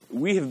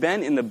we have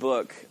been in the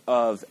book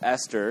of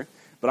Esther,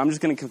 but I'm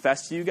just going to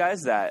confess to you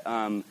guys that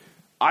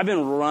I've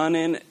been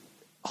running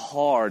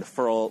hard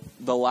for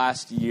the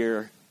last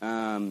year,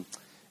 and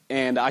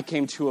I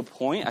came to a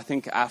point, I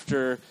think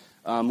after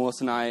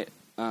Melissa and I,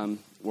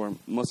 where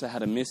Melissa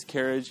had a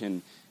miscarriage,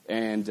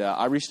 and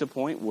I reached a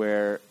point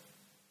where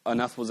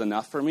enough was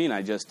enough for me, and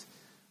I just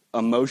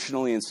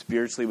emotionally and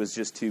spiritually was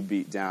just too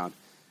beat down.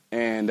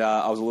 And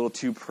I was a little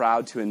too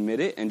proud to admit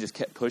it and just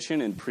kept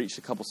pushing and preached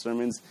a couple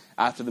sermons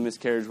after the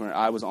miscarriage where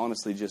I was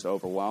honestly just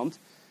overwhelmed.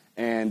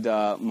 And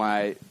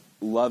my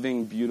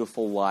loving,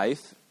 beautiful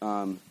wife,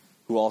 who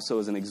also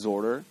is an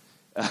exhorter,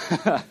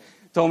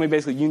 told me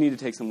basically, you need to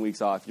take some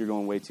weeks off. You're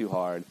going way too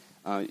hard.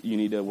 You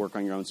need to work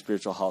on your own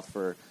spiritual health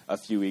for a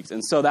few weeks.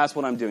 And so that's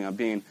what I'm doing. I'm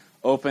being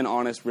open,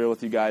 honest, real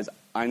with you guys.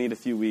 I need a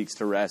few weeks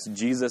to rest.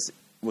 Jesus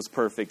was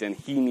perfect, and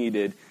he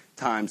needed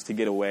times to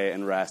get away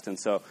and rest. And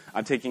so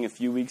I'm taking a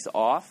few weeks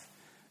off.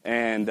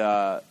 And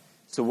so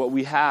what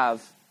we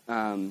have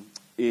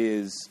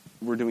is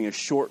we're doing a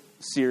short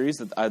series.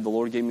 That the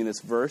Lord gave me this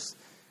verse,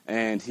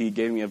 and he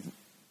gave me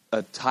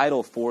a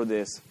title for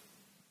this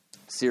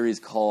series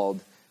called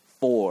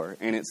 4.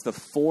 And it's the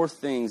 4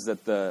 things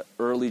that the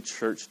early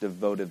church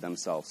devoted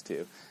themselves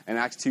to. In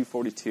Acts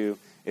 2:42,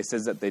 it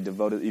says that they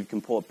devoted, you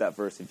can pull up that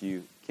verse if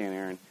you can,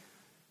 Aaron.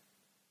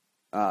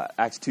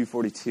 Acts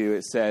 2:42,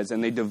 it says,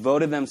 and they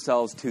devoted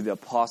themselves to the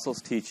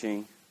apostles'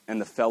 teaching and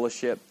the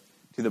fellowship,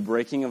 to the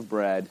breaking of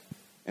bread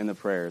and the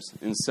prayers.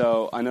 And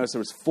so I noticed there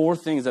was 4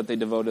 things that they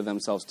devoted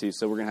themselves to.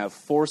 So we're going to have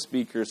 4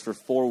 speakers for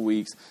 4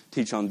 weeks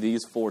teach on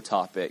these 4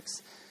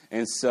 topics.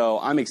 And so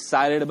I'm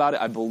excited about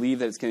it. I believe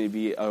that it's going to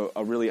be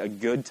a really a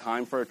good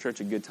time for our church,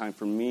 a good time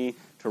for me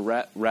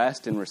to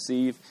rest and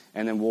receive.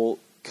 And then we'll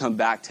come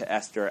back to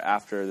Esther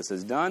after this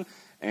is done.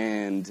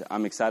 And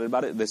I'm excited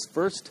about it. This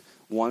first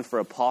one for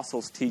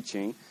apostles'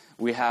 teaching,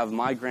 we have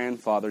my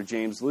grandfather,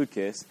 James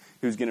Lucas,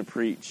 who's going to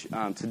preach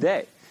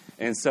today.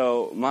 And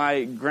so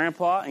my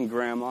grandpa and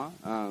grandma,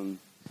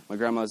 my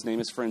grandma's name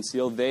is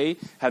Francine, they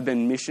have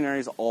been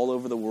missionaries all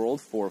over the world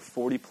for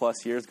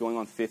 40-plus years, going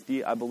on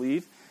 50, I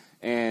believe.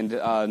 And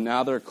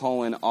now they're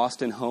calling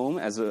Austin home,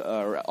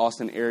 or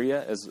Austin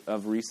area as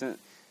of recent.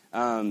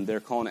 They're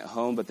calling it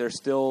home, but they're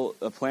still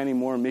planning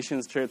more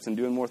missions trips and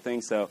doing more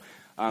things. So,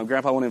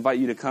 Grandpa, I want to invite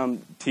you to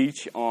come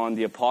teach on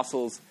the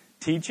apostles'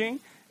 teaching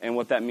and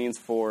what that means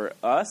for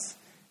us.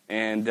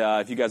 And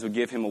if you guys would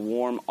give him a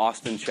warm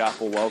Austin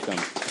Chapel welcome.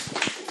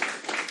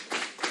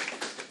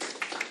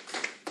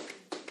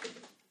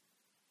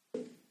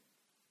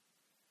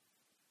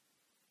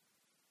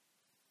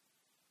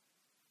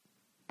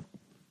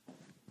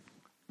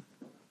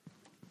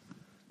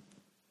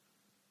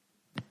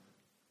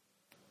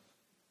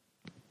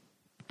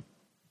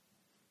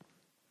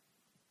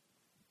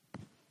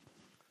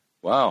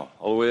 Wow,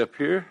 all the way up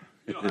here?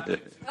 You don't have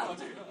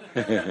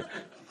to.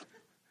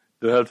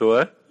 Do I have to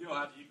what? You don't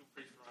have to. You can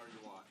preach wherever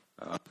you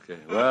want. Okay,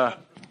 well,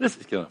 this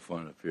is kind of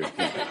fun up here.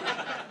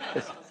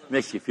 It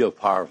makes you feel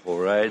powerful,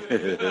 right?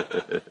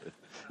 Even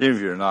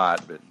if you're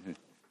not. But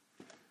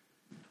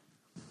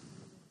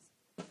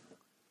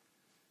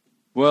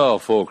well,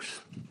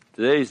 folks,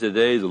 today's the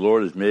day the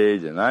Lord has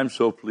made, and I'm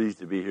so pleased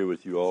to be here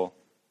with you all.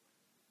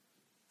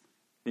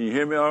 Can you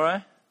hear me all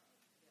right?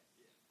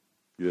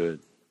 Good.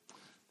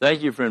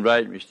 Thank you for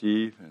inviting me,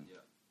 Steve, and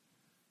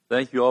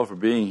thank you all for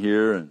being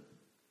here. And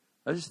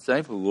I just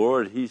thank the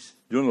Lord. He's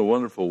doing a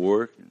wonderful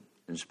work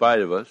in spite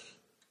of us.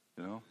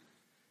 You know,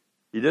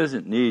 He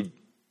doesn't need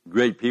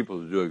great people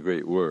to do a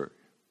great work.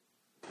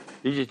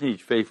 He just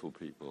needs faithful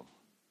people.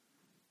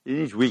 He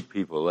needs weak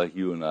people like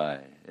you and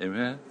I.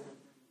 Amen.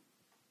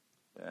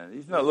 And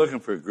He's not looking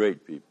for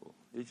great people.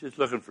 He's just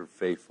looking for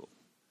faithful,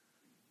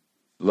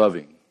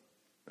 loving,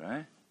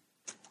 right?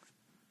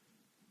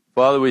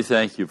 Father, we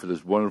thank you for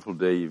this wonderful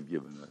day you've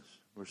given us.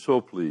 We're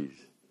so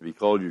pleased to be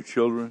called your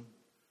children.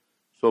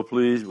 So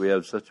pleased we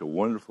have such a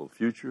wonderful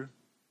future.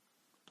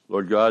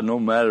 Lord God, no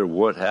matter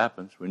what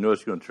happens, we know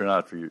it's going to turn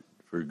out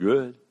for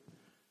good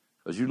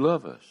because you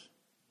love us,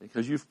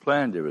 because you've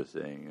planned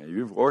everything, and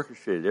you've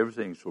orchestrated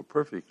everything so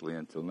perfectly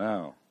until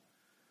now.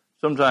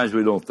 Sometimes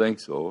we don't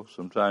think so.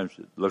 Sometimes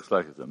it looks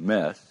like it's a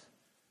mess,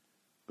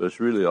 but it's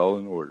really all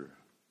in order.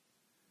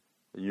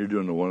 And you're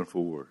doing a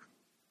wonderful work.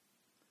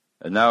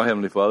 And now,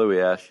 Heavenly Father, we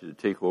ask you to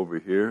take over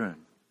here and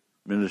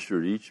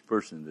minister to each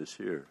person that's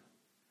here.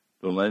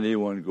 Don't let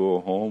anyone go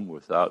home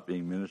without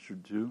being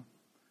ministered to.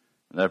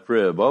 And I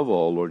pray above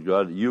all, Lord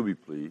God, that you be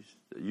pleased,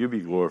 that you be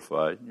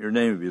glorified, your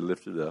name be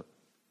lifted up,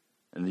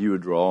 and that you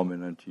would draw them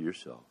in unto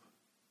yourself.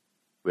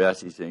 We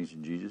ask these things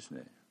in Jesus'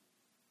 name.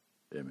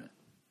 Amen.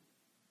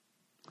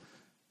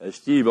 As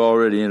Steve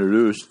already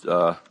introduced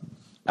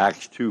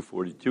Acts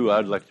 2:42,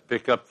 I'd like to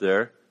pick up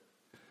there.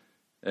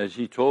 As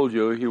he told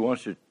you, he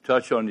wants to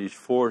touch on these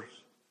 4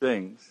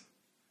 things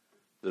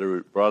that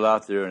are brought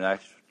out there in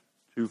Acts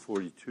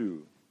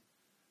 2:42.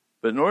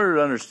 But in order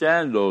to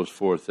understand those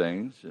 4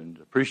 things and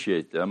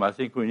appreciate them, I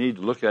think we need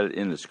to look at it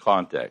in this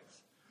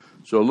context.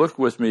 So look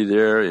with me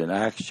there in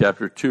Acts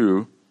chapter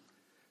 2.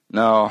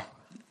 Now,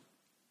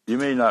 You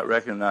may not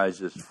recognize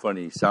this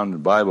funny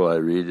sounding Bible I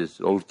read.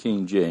 It's Old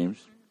King James.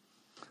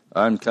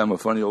 I'm kind of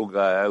a funny old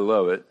guy. I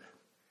love it.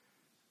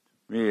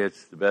 To me,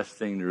 it's the best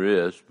thing there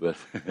is, but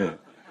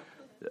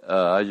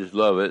I just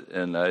love it,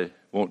 and I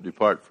won't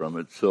depart from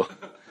it. So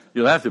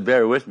you'll have to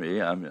bear with me.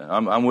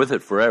 I'm with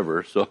it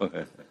forever. So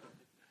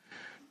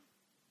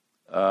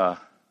we're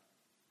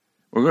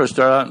going to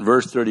start out in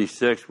verse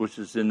 36, which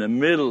is in the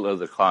middle of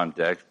the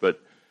context. But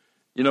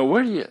you know,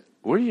 where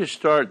do you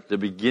start the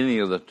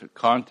beginning of the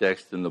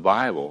context in the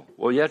Bible?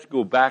 Well, you have to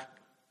go back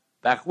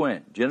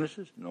when?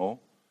 Genesis? No.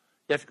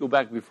 You have to go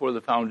back before the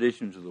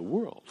foundations of the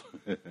world.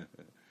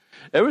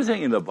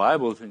 Everything in the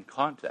Bible is in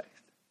context.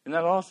 Isn't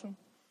that awesome?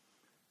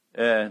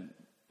 And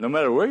no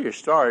matter where you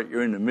start,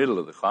 you're in the middle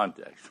of the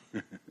context.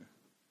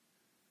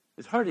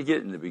 It's hard to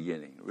get in the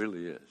beginning. It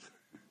really is.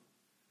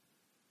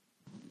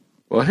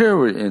 Well, here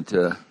we're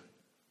into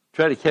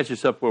try to catch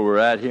us up where we're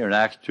at here in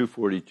Acts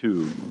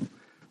 2:42.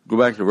 Go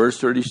back to verse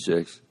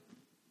 36.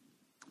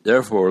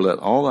 Therefore, let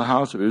all the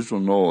house of Israel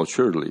know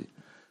assuredly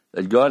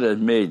that God has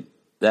made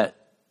that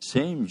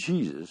same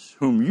Jesus,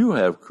 whom you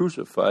have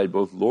crucified,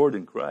 both Lord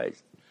and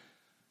Christ.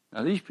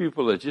 Now, these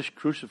people that just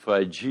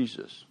crucified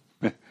Jesus,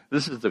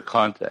 this is the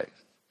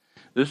context.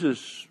 This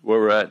is where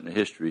we're at in the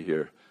history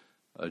here.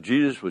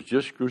 Jesus was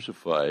just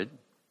crucified,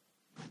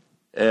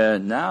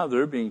 and now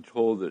they're being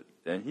told that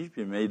he's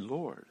been made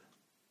Lord.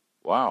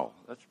 Wow,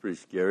 that's pretty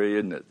scary,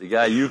 isn't it? The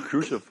guy you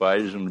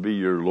crucified is going to be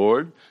your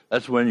Lord.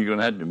 That's when you're going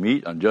to have to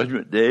meet on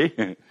Judgment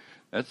Day.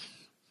 That's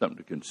something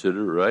to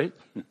consider, right?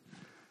 It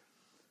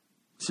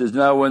says,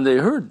 now when they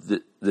heard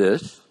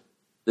this,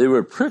 they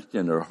were pricked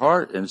in their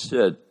heart and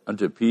said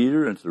unto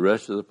Peter and to the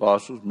rest of the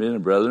apostles, men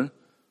and brethren,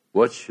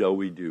 what shall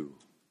we do?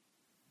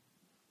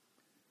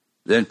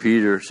 Then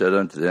Peter said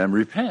unto them,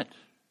 repent,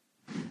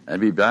 and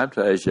be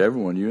baptized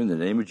every one of you in the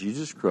name of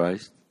Jesus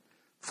Christ,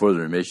 for the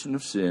remission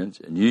of sins,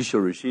 and ye shall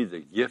receive the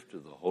gift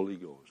of the Holy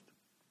Ghost.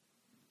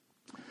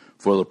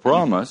 For the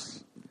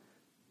promise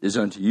is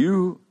unto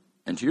you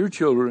and to your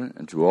children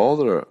and to all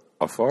that are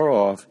afar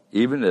off,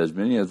 even as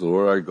many as the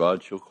Lord our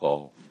God shall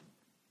call.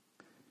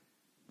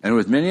 And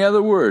with many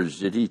other words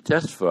did he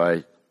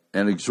testify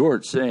and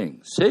exhort,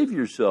 saying, save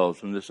yourselves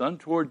from this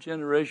untoward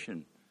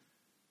generation.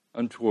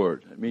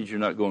 Untoward. It means you're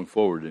not going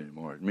forward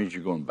anymore. It means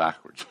you're going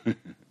backwards.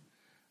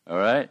 All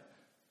right?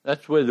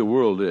 That's the way the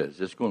world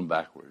is. It's going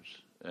backwards.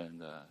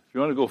 And if you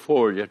want to go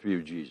forward, you have to be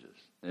with Jesus.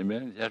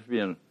 Amen? You have to be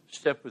in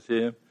step with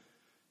him.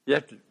 You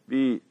have to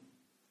be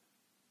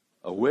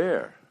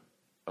aware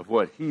of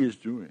what he is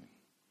doing.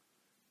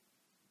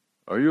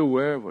 Are you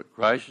aware of what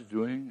Christ is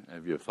doing?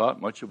 Have you thought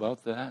much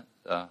about that?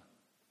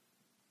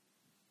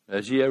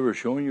 Has he ever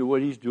shown you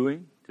what he's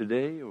doing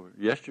today or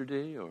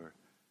yesterday? Or,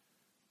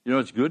 you know,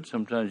 it's good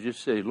sometimes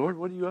just say, Lord,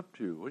 what are you up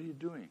to? What are you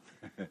doing?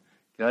 Can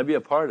I be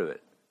a part of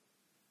it?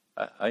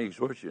 I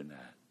exhort you in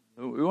that.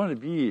 We want to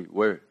be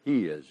where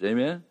he is.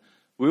 Amen?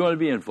 We want to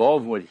be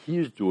involved in what he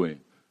is doing.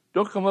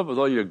 Don't come up with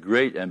all your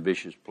great,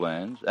 ambitious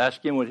plans.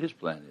 Ask him what his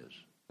plan is.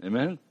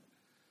 Amen?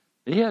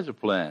 He has a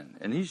plan,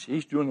 and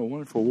he's doing a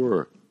wonderful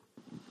work.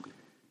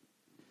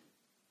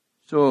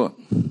 So,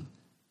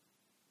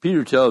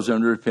 Peter tells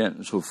them to repent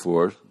and so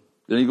forth.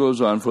 Then he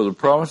goes on, for the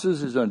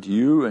promises is unto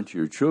you and to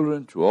your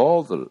children, to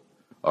all that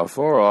are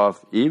far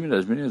off, even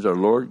as many as our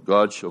Lord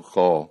God shall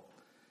call.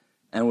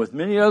 And with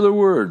many other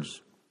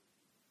words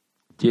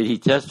did he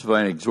testify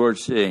and exhort,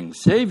 saying,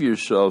 save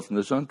yourselves from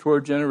this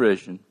untoward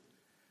generation.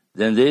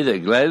 Then they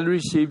that gladly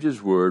received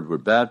his word were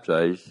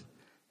baptized,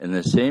 and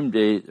the same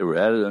day there were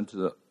added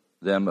unto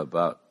them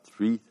about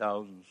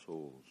 3,000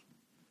 souls.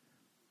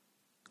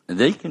 And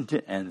these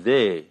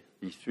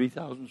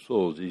 3,000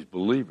 souls, these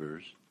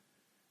believers,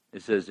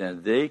 it says,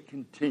 and they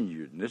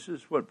continued. And this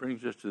is what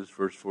brings us to this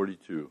verse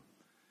 42.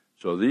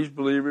 So these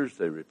believers,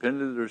 they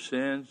repented of their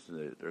sins,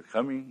 they're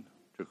coming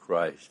to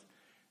Christ,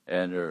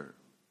 and they're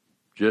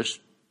just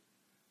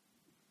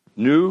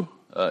new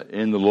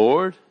in the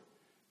Lord,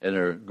 and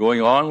they're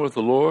going on with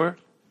the Lord.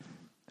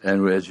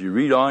 And as you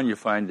read on, you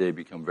find they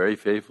become very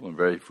faithful and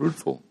very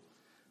fruitful.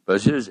 But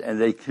it says,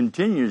 and they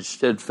continued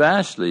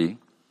steadfastly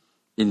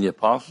in the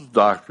apostles'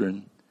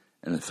 doctrine,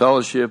 and the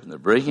fellowship, and the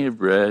breaking of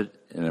bread,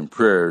 and in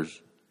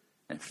prayers.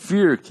 And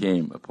fear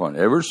came upon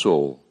every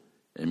soul,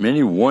 and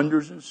many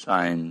wonders and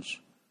signs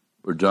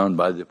were done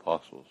by the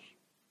apostles.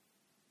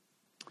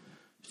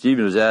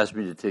 Stephen has asked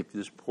me to take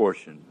this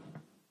portion,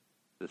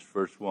 this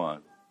first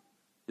one,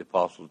 the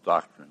apostles'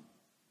 doctrine.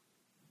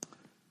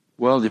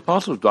 Well, the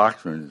apostles'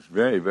 doctrine is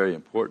very, very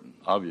important,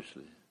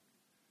 obviously.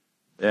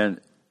 And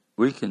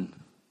we can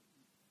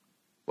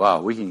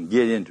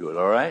get into it,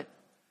 all right?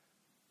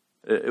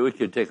 It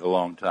could take a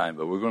long time,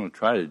 but we're going to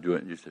try to do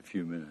it in just a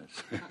few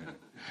minutes.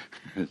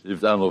 I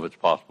don't know if it's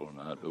possible or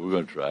not, but we're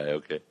going to try,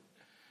 okay?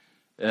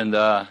 And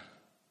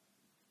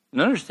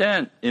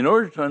understand, in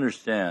order to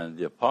understand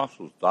the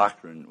apostles'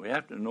 doctrine, we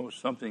have to know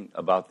something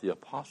about the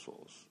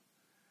apostles.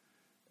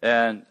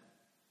 And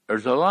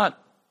there's a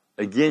lot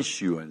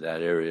against you in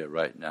that area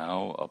right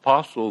now.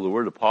 Apostle, the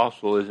word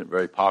apostle isn't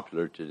very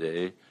popular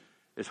today.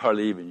 It's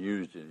hardly even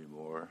used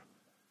anymore.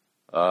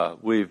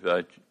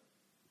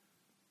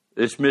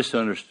 It's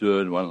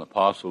misunderstood what an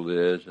apostle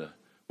is.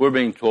 We're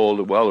being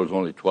told, well, there's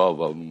only 12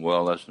 of them.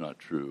 Well, that's not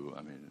true.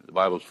 I mean, the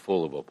Bible's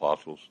full of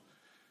apostles.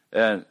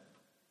 And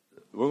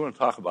we're going to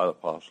talk about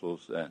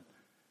apostles. And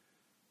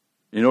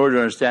in order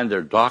to understand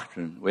their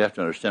doctrine, we have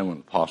to understand what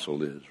an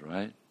apostle is,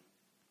 right?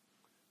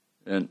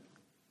 And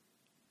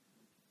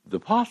the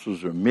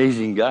apostles are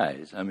amazing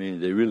guys. I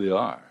mean, they really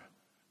are.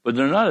 But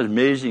they're not as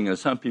amazing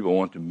as some people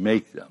want to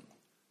make them.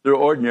 They're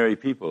ordinary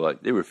people.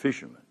 Like they were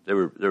fishermen. They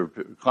were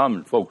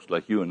common folks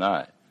like you and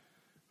I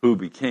who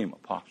became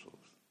apostles.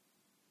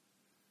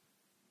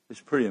 It's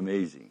pretty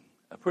amazing.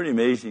 Pretty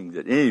amazing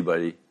that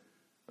anybody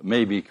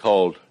may be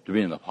called to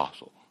be an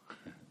apostle.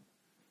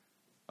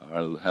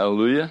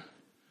 Hallelujah.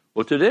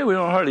 Well, today we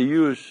don't hardly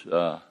use,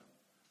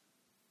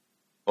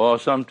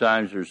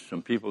 sometimes there's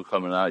some people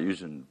coming out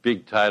using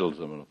big titles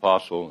of an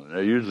apostle, and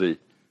they're usually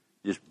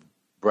just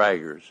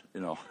braggers,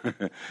 you know.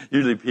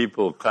 Usually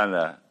people kind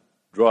of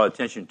draw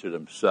attention to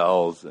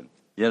themselves, and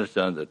you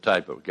understand the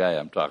type of guy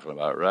I'm talking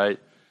about, right?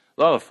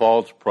 A lot of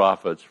false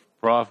prophets,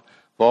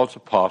 false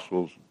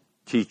apostles,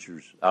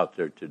 teachers out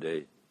there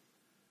today.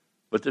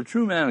 But the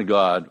true man of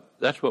God,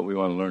 that's what we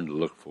want to learn to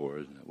look for,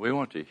 isn't it? We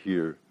want to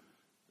hear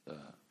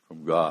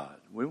from God.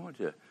 We want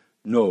to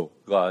know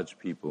God's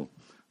people.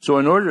 So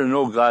in order to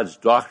know God's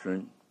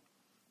doctrine,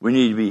 we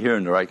need to be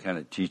hearing the right kind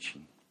of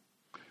teaching.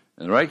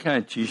 And the right kind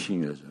of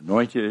teaching is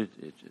anointed,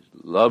 it is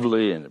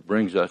lovely, and it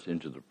brings us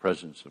into the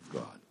presence of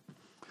God.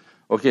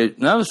 Okay,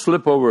 now let's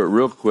flip over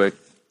real quick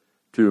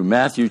to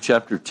Matthew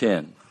chapter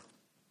 10.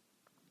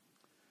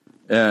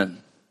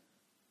 And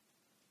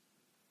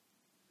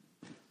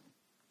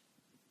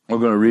we're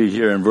going to read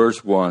here in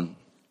verse 1.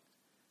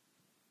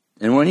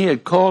 And when he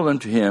had called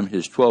unto him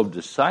his 12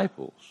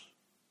 disciples,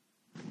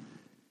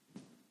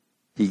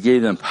 he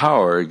gave them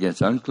power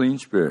against unclean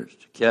spirits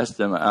to cast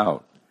them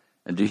out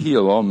and to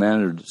heal all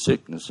manner of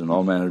sickness and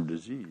all manner of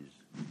disease.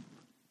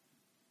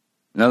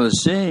 Now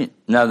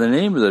the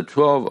name of the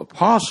 12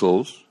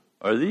 apostles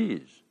are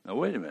these. Now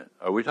wait a minute.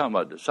 Are we talking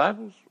about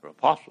disciples or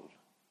apostles?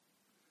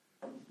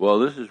 Well,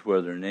 this is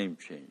where their name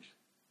changed.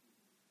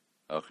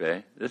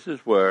 Okay? This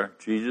is where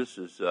Jesus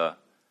is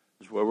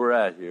where we're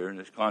at here in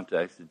this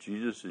context, that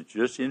Jesus is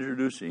just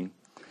introducing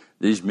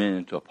these men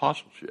into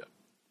apostleship.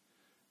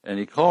 And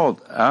he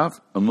called out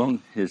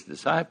among his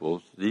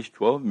disciples these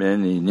 12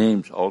 men, and he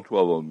names all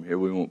 12 of them here.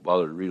 We won't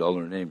bother to read all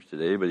their names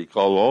today, but he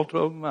called all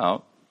 12 of them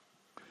out.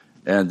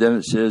 And then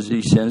it says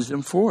he sends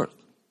them forth.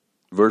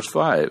 Verse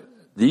 5,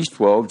 these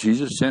 12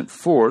 Jesus sent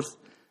forth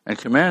and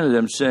commanded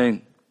them,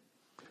 saying,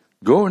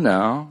 go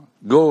not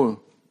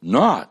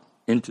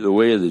into the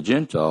way of the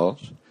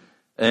Gentiles,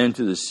 and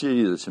into the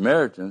city of the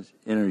Samaritans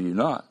enter you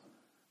not,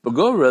 but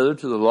go rather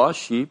to the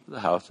lost sheep of the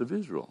house of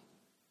Israel.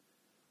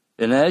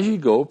 And as you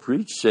go,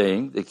 preach,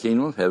 saying, the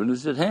kingdom of heaven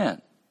is at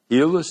hand.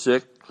 Heal the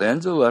sick,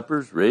 cleanse the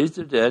lepers, raise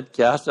the dead,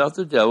 cast out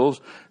the devils.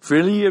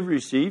 Freely you have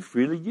received,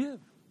 freely give.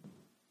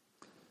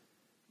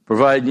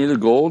 Provide neither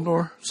gold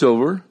nor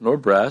silver nor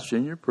brass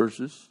in your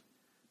purses,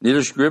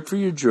 neither scrip for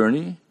your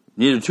journey,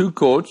 neither 2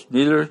 coats,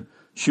 neither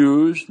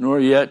shoes, nor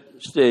yet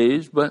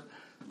stays, but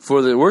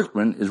for the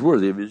workman is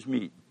worthy of his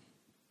meat.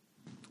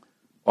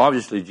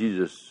 Obviously,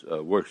 Jesus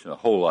works in a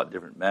whole lot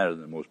different manner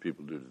than most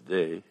people do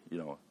today. You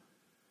know,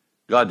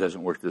 God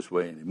doesn't work this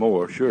way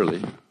anymore,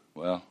 surely.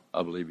 Well,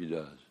 I believe he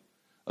does.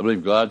 I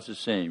believe God's the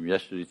same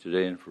yesterday,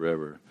 today, and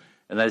forever.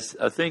 And I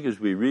think as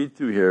we read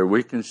through here,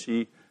 we can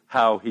see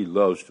how he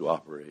loves to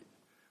operate.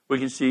 We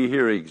can see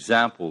here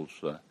examples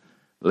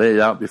laid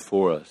out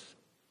before us.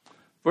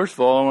 First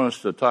of all, I want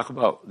us to talk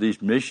about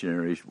these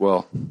missionaries.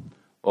 Well,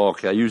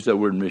 okay, I use that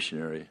word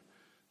missionary.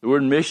 The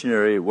word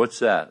missionary, what's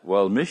that?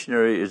 Well,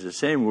 missionary is the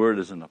same word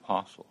as an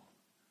apostle.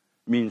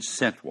 It means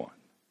sent one.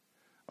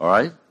 All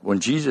right? When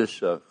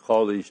Jesus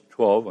called these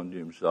 12 unto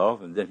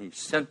himself, and then he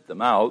sent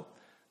them out,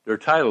 their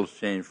titles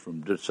changed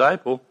from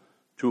disciple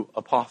to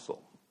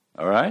apostle.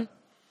 All right?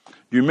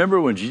 Do you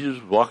remember when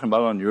Jesus was walking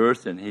about on the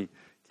earth, and he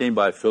came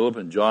by Philip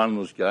and John and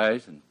those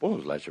guys? And boy,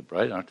 those lights are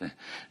bright, aren't they?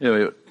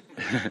 Anyway,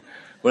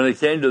 when he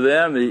came to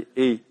them,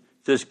 he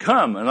says,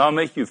 come, and I'll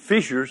make you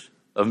fishers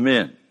of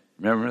men.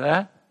 Remember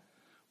that?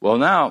 Well,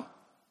 now,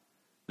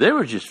 they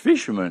were just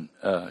fishermen,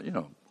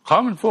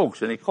 common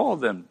folks, and he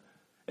called them.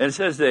 And it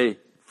says they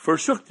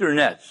forsook their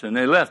nets, and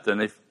they left, and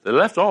they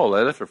left all.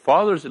 They left their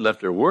fathers, they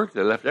left their work,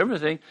 they left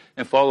everything,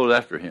 and followed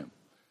after him.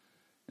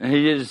 And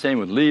he did the same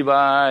with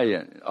Levi,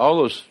 and all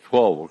those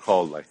 12 were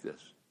called like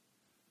this.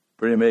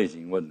 Pretty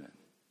amazing, wasn't it?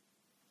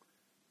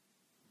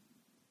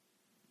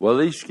 Well,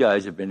 these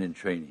guys have been in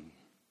training.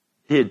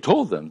 He had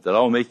told them that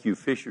I'll make you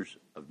fishers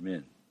of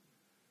men.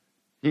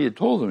 He had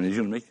told them he's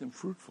going to make them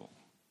fruitful.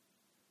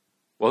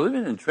 Well, they've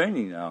been in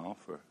training now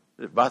for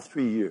about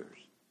 3 years.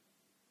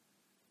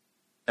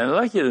 And I'd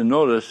like you to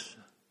notice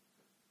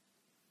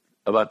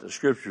about the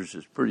scriptures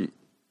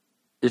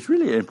it's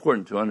really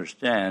important to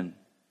understand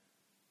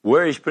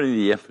where he's putting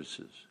the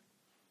emphasis.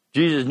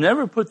 Jesus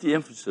never put the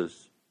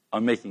emphasis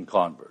on making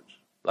converts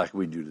like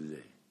we do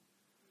today.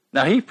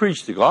 Now, he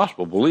preached the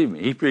gospel, believe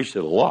me. He preached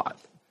it a lot.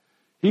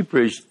 He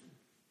preached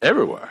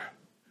everywhere.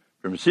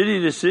 From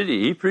city to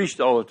city, he preached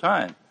all the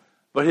time.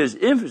 But his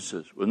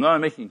emphasis was not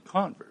on making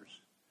converts.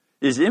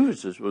 His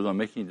emphasis was on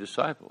making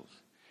disciples.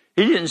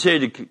 He didn't say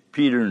to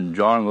Peter and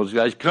John and those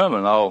guys, come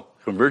and I'll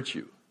convert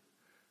you.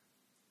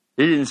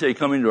 He didn't say,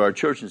 come into our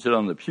church and sit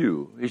on the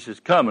pew. He says,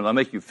 come and I'll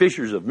make you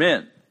fishers of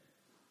men.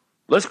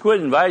 Let's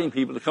quit inviting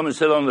people to come and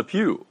sit on the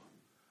pew.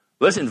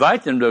 Let's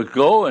invite them to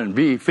go and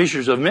be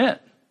fishers of men.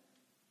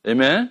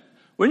 Amen?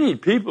 We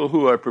need people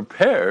who are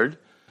prepared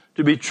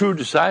to be true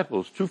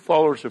disciples, true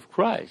followers of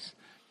Christ.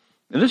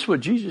 And this is what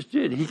Jesus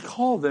did. He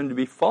called them to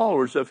be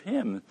followers of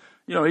him.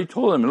 You know, he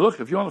told them, look,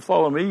 if you want to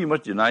follow me, you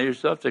must deny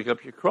yourself, take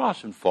up your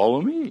cross, and follow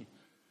me.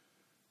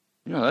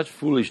 You know, that's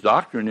foolish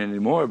doctrine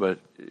anymore, but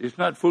it's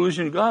not foolish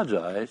in God's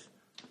eyes.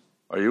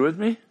 Are you with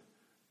me?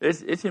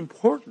 It's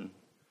important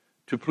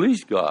to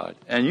please God.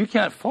 And you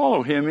can't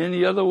follow him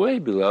any other way,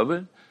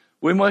 beloved.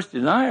 We must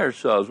deny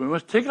ourselves. We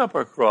must take up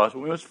our cross.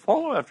 We must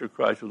follow after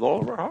Christ with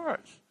all of our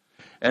hearts.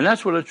 And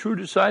that's what a true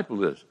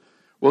disciple is.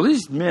 Well,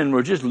 these men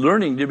were just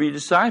learning to be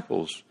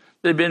disciples.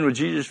 They'd been with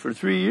Jesus for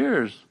 3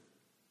 years.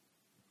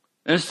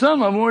 And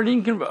some of them weren't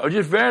even converted, or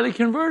just barely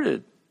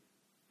converted.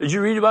 Did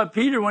you read about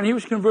Peter when he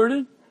was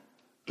converted?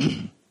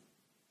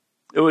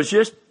 It was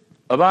just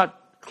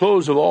about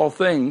close of all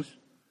things.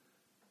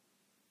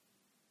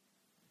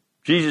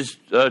 Jesus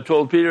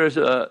told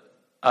Peter,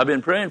 I've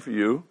been praying for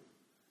you.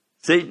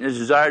 Satan has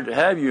desired to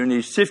have you, and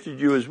he's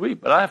sifted you as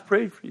wheat, but I've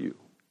prayed for you.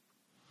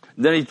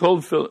 And then he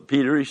told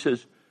Peter, he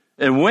says,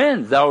 and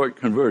when thou art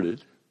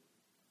converted,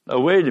 now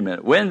wait a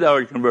minute, when thou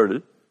art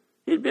converted,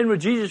 he'd been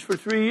with Jesus for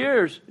 3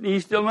 years, and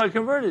he's still not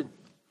converted.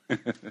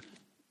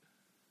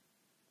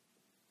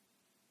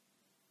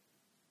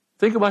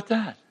 Think about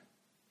that.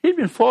 He'd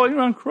been following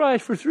around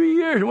Christ for 3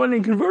 years and wasn't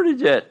even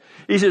converted yet.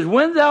 He says,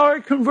 when thou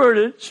art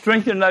converted,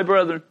 strengthen thy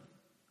brethren.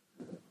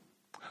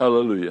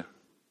 Hallelujah.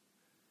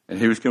 And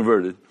he was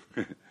converted.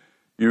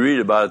 You read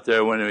about it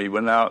there when he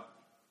went out,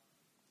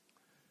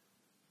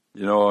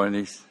 you know, and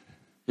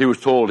he was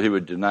told he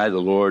would deny the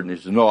Lord, and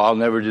he said, no, I'll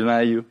never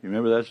deny you. You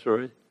remember that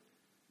story?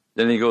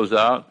 Then he goes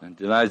out and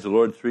denies the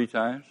Lord 3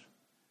 times.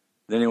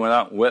 Then he went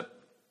out and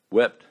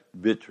wept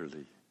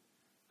bitterly.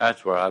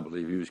 That's where I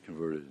believe he was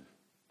converted.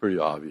 Pretty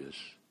obvious.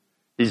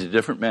 He's a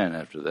different man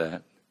after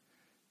that.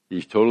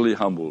 He's totally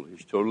humble.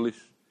 He's totally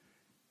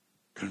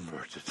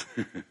converted.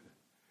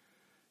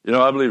 You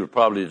know, I believe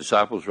probably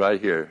disciples right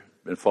here,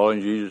 been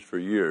following Jesus for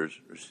years,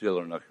 or still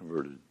are not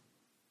converted.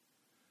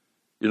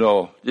 You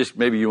know, just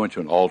maybe you went to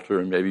an altar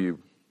and maybe you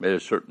made a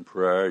certain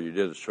prayer, you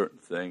did a certain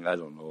thing, I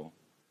don't know.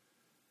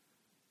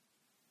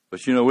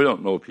 But you know, we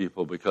don't know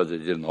people because they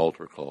did an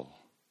altar call.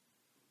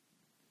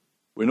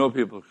 We know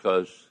people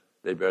because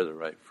they bear the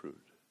right fruit.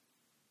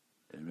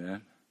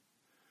 Amen?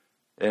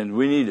 And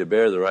we need to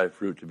bear the right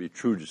fruit to be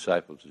true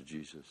disciples of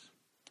Jesus,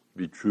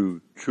 be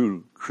true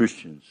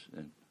Christians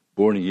and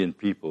born-again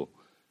people.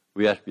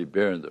 We have to be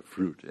bearing the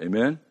fruit.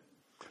 Amen?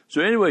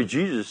 So anyway,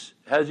 Jesus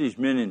has these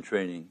men in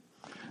training.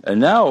 And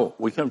now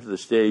we come to the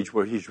stage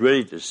where he's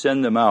ready to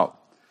send them out.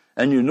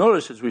 And you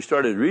notice as we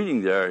started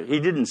reading there, he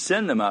didn't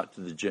send them out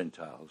to the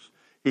Gentiles.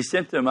 He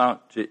sent them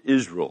out to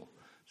Israel.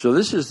 So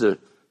this is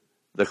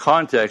the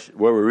context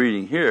where we're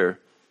reading here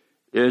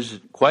is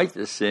quite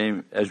the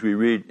same as we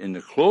read in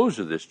the close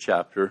of this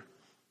chapter.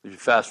 If you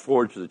fast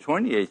forward to the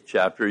 28th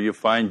chapter, you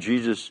find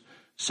Jesus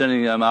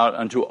sending them out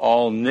unto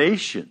all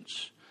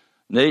nations.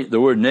 The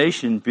word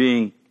nation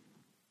being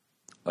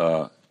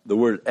the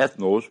word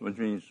ethnos, which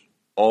means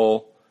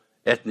all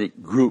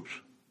ethnic groups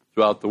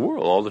throughout the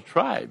world, all the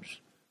tribes.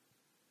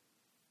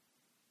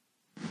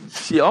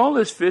 See, all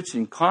this fits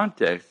in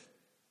context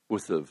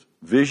with the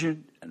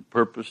vision and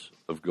purpose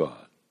of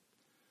God.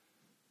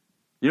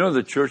 You know,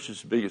 the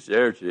church's biggest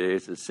error today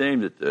is the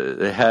same that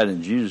they had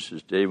in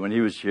Jesus' day. When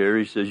he was here,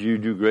 he says, you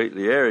do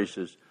greatly err. He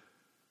says,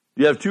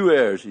 you have 2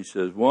 errors. He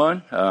says,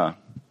 1,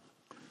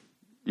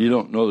 you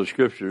don't know the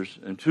Scriptures,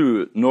 and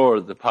 2, nor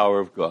the power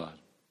of God.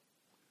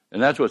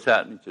 And that's what's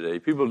happening today.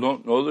 People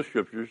don't know the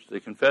Scriptures. They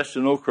confess to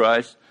know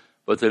Christ,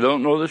 but they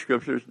don't know the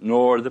Scriptures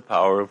nor the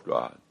power of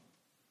God.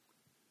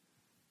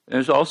 And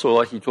it's also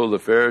like he told the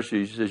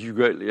Pharisees, he says, you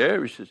greatly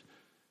err. He says,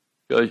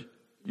 because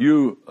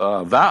you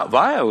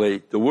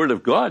violate the Word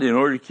of God in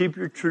order to keep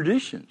your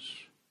traditions.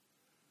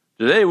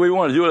 Today we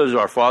want to do it as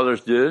our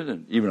fathers did,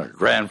 and even our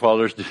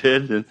grandfathers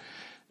did.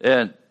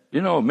 And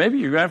you know, maybe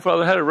your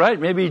grandfather had it right,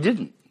 maybe he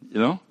didn't, you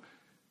know.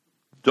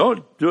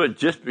 Don't do it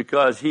just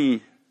because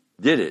he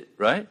did it,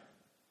 right?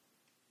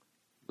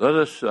 Let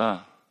us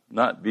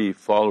not be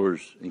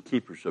followers and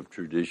keepers of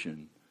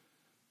tradition.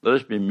 Let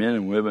us be men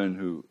and women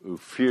who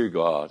fear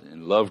God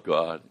and love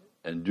God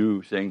and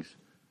do things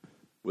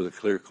with a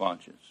clear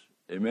conscience.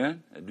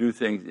 Amen? And do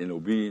things in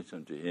obedience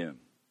unto Him.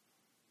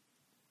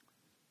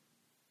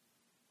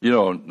 You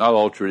know, not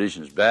all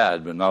tradition is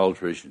bad, but not all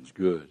tradition is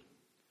good.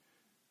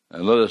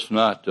 And let us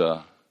not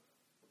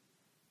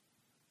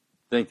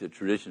think that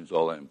tradition is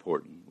all that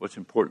important. What's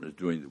important is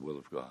doing the will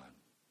of God.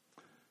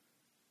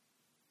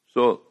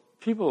 So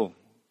people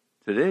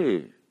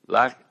today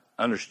lack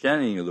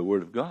understanding of the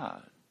Word of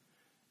God.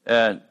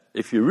 And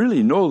if you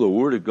really know the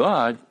Word of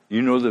God,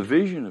 you know the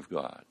vision of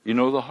God. You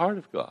know the heart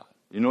of God.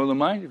 You know the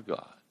mind of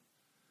God.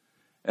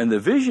 And the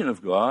vision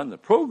of God and the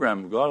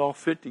program of God all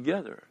fit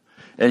together.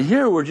 And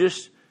here we're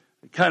just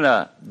kind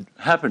of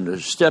happen to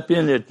step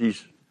in at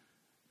these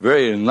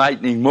very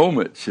enlightening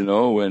moments,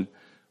 when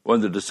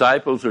the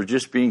disciples are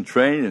just being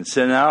trained and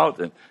sent out.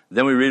 And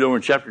then we read over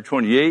in chapter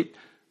 28.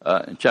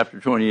 In chapter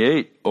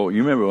 28, you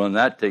remember when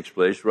that takes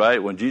place,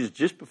 right? When Jesus,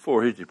 just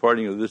before his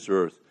departing of this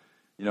earth,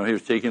 he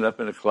was taken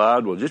up in a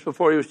cloud. Well, just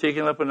before he was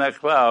taken up in that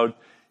cloud,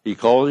 he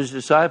called his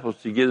disciples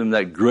to give them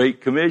that great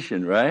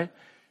commission, right?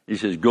 He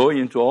says, go ye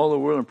into all the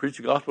world and preach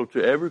the gospel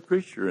to every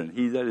creature, and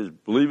he that is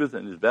believeth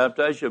and is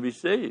baptized shall be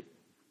saved.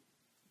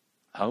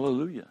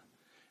 Hallelujah.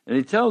 And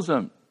he tells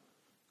them,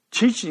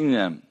 teaching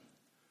them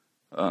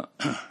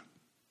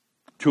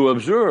to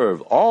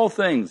observe all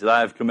things that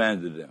I have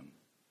commanded them.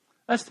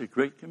 That's the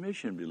Great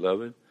Commission,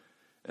 beloved.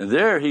 And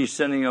there he's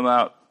sending them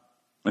out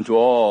into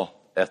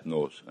all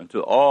ethnos,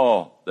 into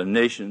all the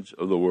nations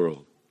of the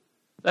world.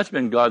 That's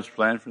been God's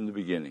plan from the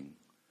beginning.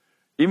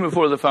 Even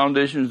before the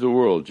foundations of the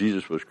world,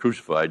 Jesus was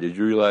crucified. Did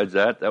you realize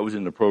that? That was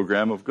in the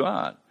program of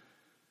God.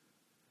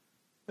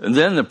 And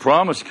then the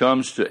promise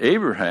comes to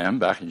Abraham,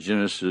 back in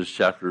Genesis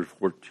chapter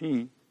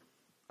 14,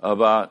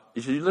 about,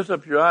 he says, you lift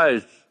up your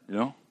eyes,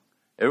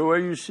 everywhere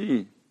you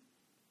see,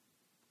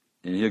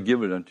 and he'll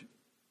give it unto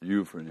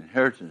you for an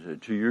inheritance,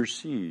 to your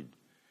seed.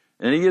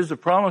 And he gives a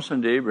promise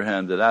unto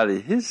Abraham that out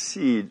of his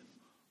seed,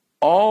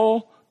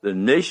 all the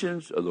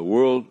nations of the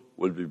world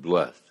would be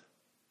blessed.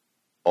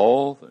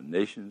 All the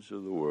nations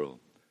of the world.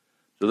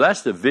 So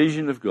that's the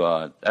vision of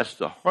God. That's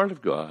the heart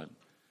of God,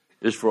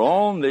 is for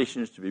all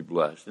nations to be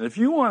blessed. And if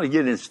you want to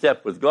get in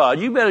step with God,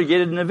 you better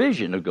get in the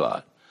vision of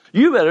God.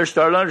 You better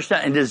start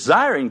understanding and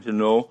desiring to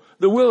know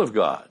the will of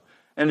God.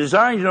 And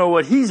desiring to know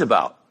what he's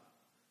about.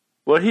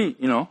 What's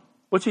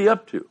he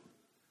up to?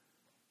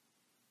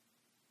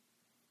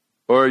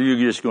 Or are you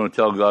just going to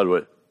tell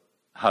God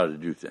how to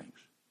do things?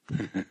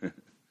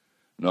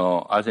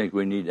 No, I think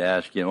we need to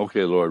ask him,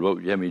 okay, Lord, what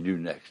would you have me do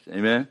next?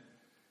 Amen?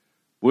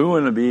 We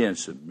want to be in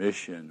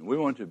submission. We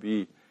want to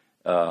be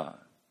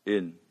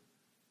in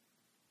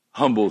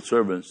humble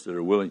servants that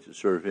are willing to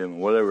serve him in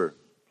whatever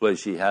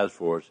place he has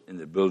for us in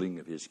the building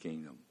of his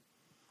kingdom.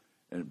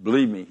 And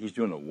believe me, he's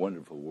doing a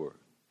wonderful work.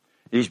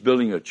 He's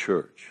building a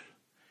church.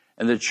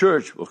 And the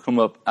church will come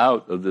up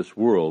out of this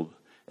world,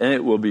 and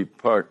it will be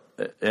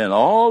and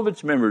all of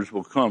its members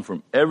will come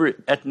from every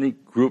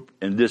ethnic group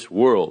in this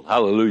world.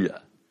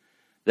 Hallelujah.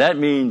 That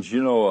means,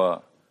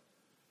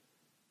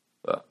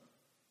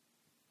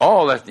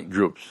 all ethnic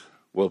groups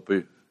will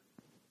be,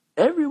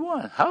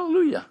 everyone.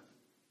 Hallelujah.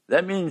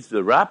 That means the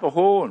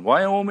Arapaho and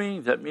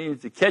Wyoming. That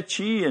means the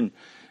Quechua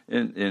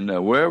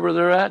and wherever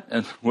they're at.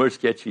 And where's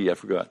Quechua? I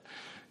forgot.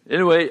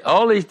 Anyway,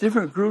 all these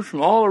different groups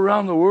from all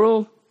around the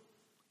world,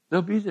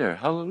 they'll be there.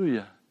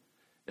 Hallelujah.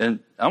 And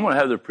I'm going to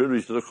have the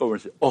privilege to look over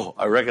and say, oh,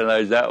 I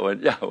recognize that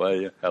one. Yeah, well,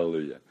 yeah,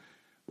 hallelujah.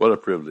 What a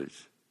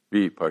privilege.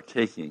 Be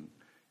partaking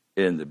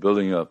in the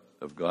building up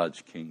of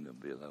God's kingdom,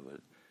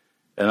 beloved.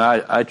 And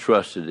I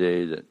trust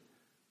today that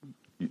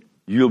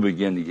you'll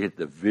begin to get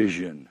the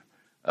vision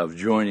of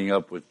joining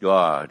up with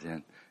God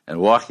and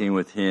walking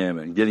with him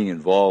and getting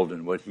involved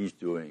in what he's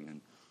doing.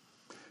 And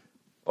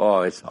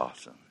oh, it's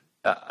awesome.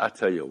 I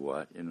tell you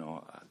what,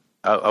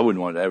 I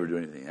wouldn't want to ever do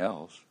anything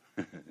else.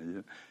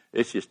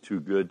 It's just too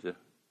good to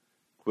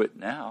quit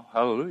now.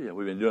 Hallelujah.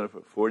 We've been doing it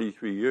for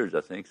 43 years,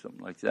 I think, something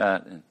like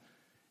that. And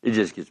it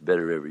just gets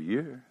better every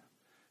year.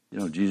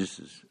 Jesus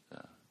is,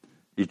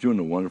 he's doing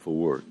a wonderful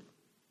work.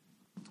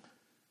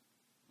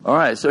 All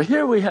right, so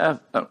here we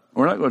have,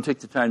 we're not going to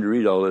take the time to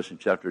read all this in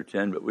chapter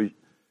 10,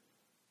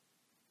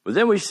 but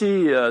then we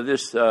see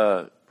this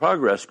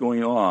progress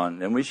going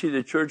on, and we see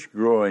the church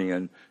growing,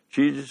 and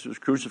Jesus was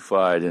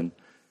crucified, and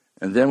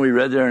then we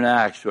read there in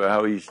Acts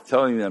how he's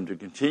telling them to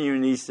continue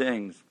in these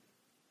things.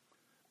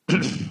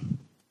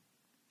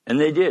 And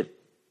they did,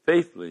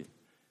 faithfully.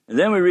 And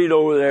then we read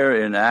over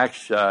there in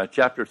Acts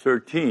chapter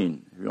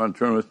 13. If you want to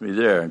turn with me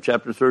there. In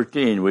chapter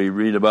 13, we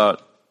read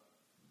about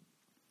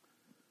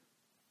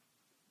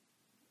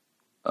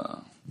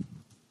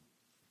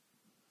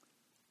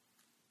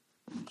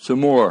some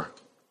more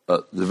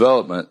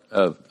development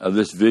of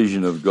this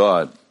vision of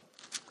God.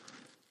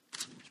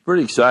 It's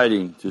pretty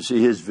exciting to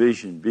see his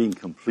vision being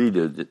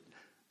completed.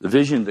 The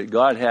vision that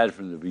God had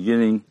from the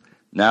beginning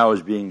now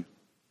is being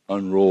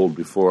unrolled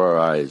before our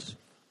eyes.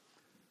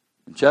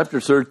 In chapter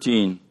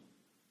 13,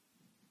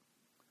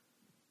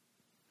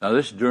 now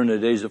this is during the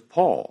days of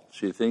Paul.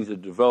 See, things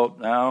have developed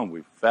now, and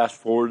we've fast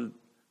forwarded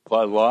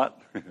quite a lot,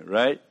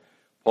 right?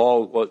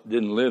 Paul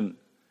didn't live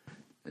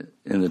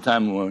in the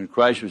time when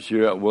Christ was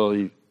here. Well,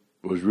 he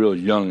was real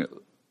young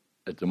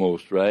at the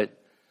most, right?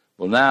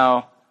 Well,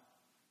 now,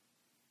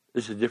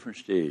 this is a different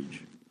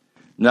stage.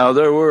 Now,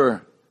 there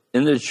were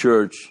in the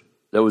church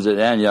that was at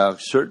Antioch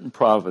certain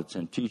prophets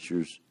and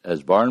teachers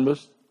as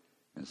Barnabas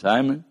and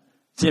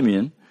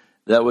Simeon,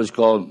 that was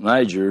called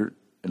Niger,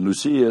 and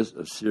Lucius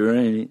of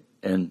Cyrene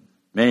and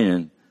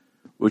Manaen,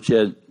 which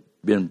had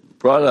been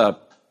brought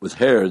up with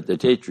Herod the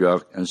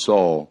Tetrarch and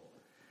Saul.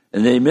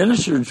 And they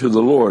ministered to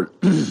the Lord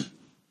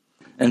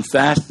and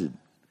fasted.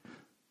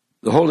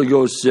 The Holy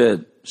Ghost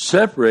said,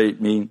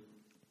 separate me,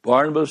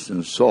 Barnabas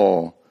and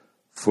Saul,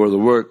 for the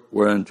work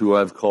whereunto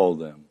I've called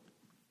them.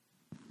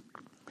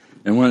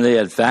 And when they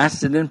had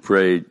fasted and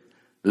prayed,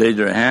 laid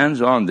their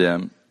hands on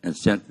them and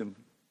sent them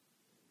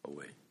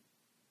away.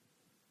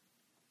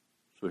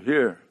 So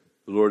here,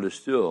 the Lord is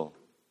still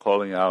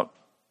calling out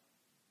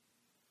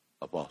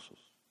apostles.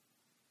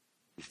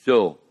 He's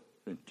still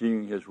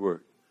continuing his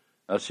work.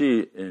 Now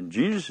see, in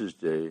Jesus'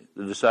 day,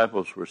 the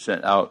disciples were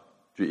sent out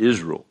to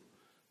Israel.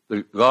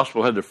 The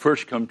gospel had to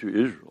first come to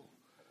Israel.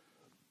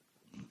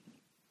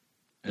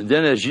 And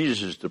then as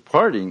Jesus is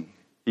departing,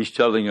 he's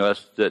telling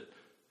us that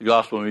the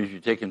gospel needs to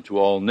be taken to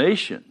all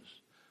nations.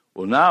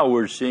 Well, now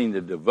we're seeing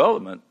the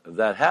development of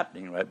that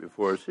happening right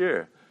before us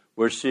here.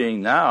 We're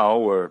seeing now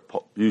where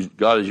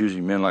God is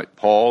using men like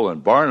Paul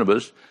and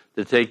Barnabas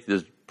to take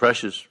this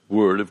precious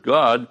word of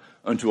God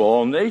unto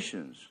all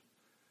nations.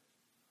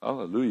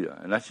 Hallelujah.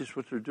 And that's just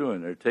what they're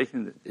doing. They're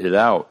taking it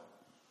out.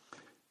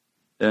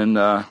 And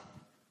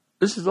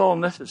this is all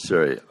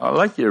necessary. I'd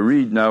like you to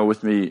read now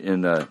with me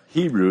in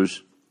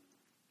Hebrews.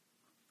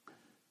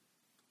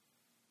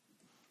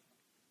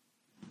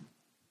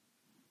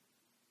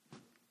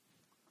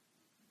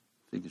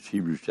 I think it's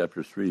Hebrews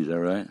chapter 3, is that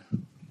right?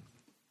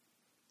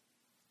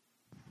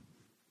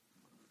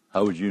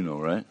 How would you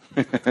know, right?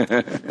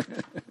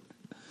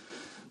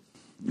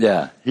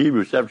 Yeah,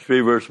 Hebrews chapter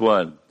 3, verse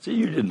 1. See,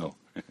 you didn't know.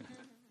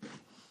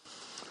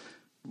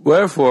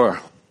 Wherefore,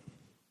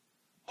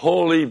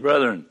 holy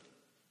brethren,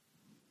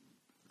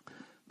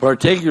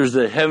 partakers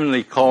of the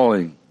heavenly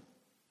calling,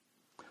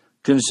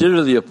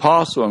 consider the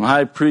apostle and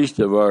high priest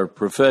of our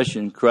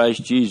profession,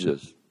 Christ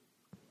Jesus.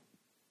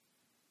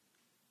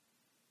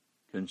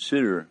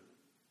 Consider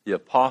the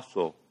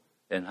apostle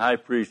and high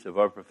priest of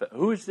our profession.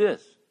 Who is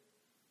this?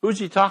 Who's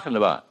he talking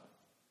about?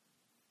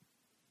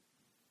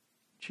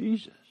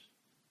 Jesus.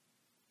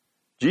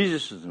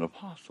 Jesus is an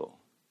apostle.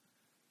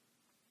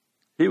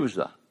 He was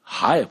the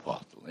high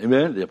apostle.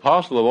 Amen? The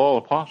apostle of all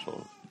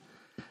apostles.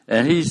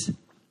 And he's, of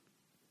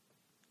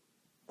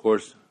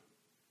course,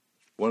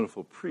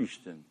 wonderful priest.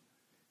 And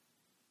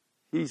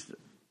he's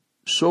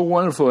so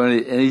wonderful.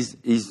 And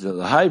he's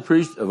the high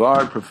priest of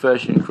our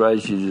profession,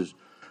 Christ Jesus,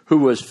 who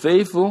was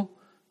faithful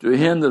to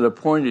him that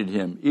appointed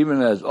him,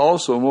 even as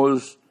also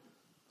Moses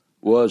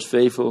was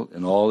faithful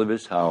in all of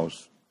his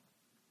house.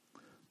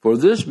 For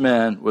this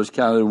man was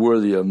counted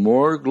worthy of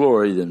more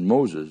glory than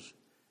Moses,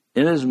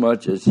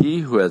 inasmuch as he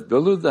who hath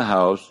builded the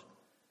house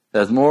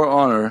hath more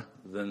honor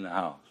than the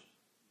house.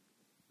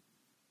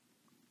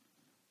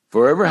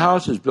 For every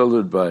house is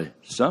builded by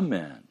some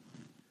man,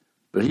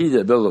 but he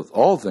that buildeth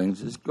all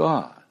things is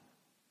God.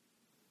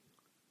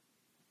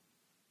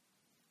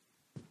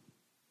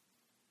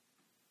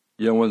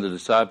 You know, when the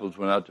disciples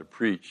went out to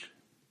preach,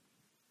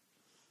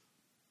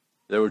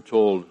 they were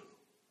told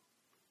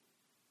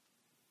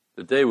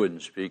that they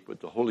wouldn't speak, but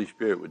the Holy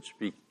Spirit would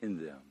speak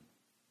in them.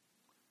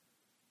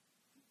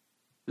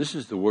 This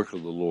is the work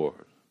of the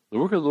Lord. The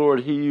work of the Lord,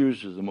 he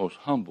uses the most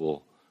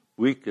humble,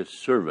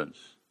 weakest servants.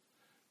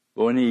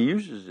 But when he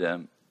uses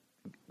them,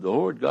 the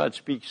Lord God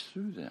speaks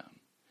through them.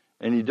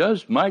 And he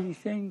does mighty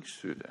things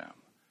through them.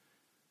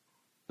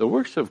 The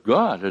works of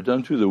God are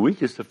done through the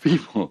weakest of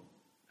people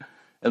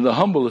and the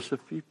humblest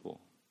of people.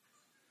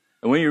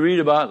 And when you read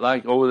about,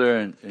 like over there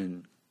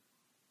in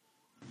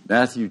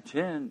Matthew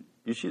 10,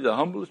 you see the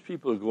humblest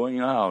people are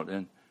going out,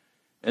 and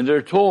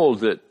they're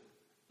told that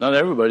not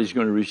everybody's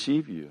going to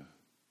receive you.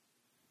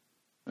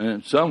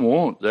 And some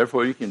won't.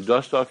 Therefore, you can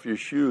dust off your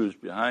shoes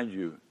behind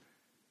you.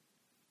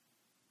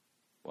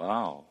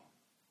 Wow.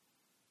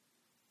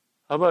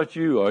 How about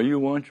you? Are you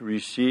one to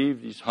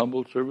receive these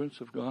humble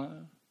servants of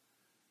God?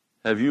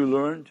 Have you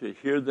learned to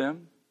hear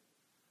them?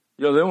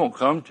 You know, they won't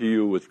come to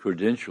you with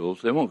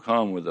credentials. They won't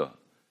come with a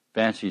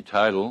fancy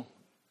title.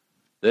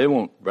 They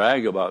won't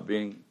brag about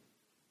being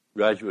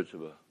graduates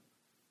of a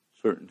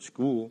certain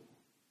school.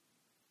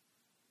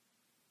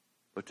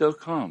 But they'll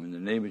come in the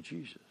name of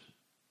Jesus.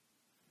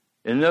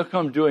 And they'll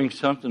come doing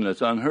something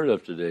that's unheard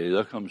of today.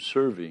 They'll come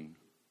serving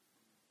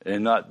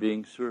and not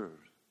being served.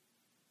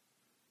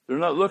 They're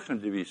not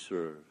looking to be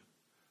served.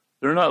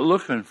 They're not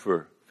looking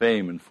for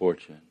fame and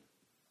fortune.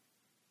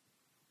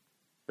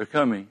 They're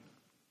coming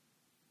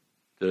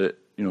to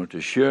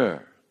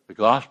share the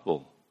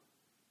gospel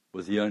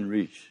with the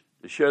unreached,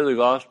 to share the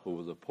gospel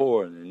with the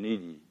poor and the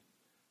needy,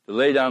 to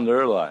lay down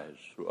their lives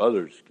so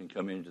others can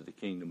come into the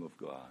kingdom of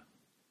God.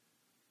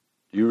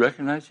 Do you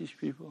recognize these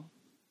people?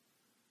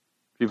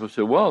 People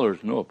say, well,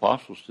 there's no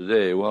apostles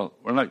today. Well,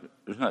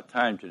 there's not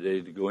time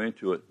today to go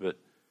into it, but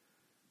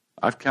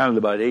I've counted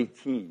about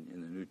 18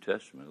 in the New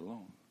Testament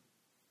alone.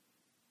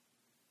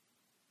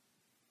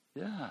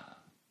 Yeah,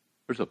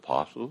 there's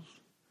apostles.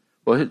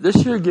 Well, this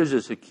here gives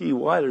us a key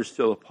why there's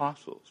still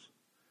apostles.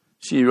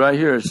 See, right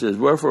here it says,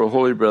 wherefore,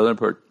 holy brethren,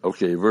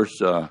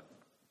 verse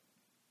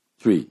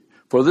 3.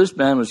 For this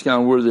man was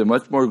counted worthy of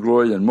much more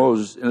glory than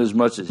Moses,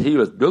 inasmuch as he who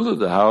hath builded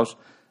the house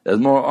has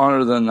more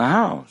honor than the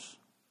house.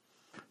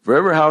 For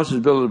every house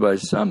is built by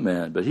some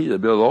man, but he that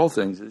built all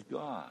things is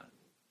God.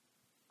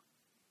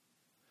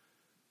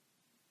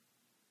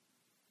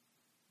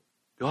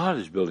 God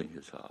is building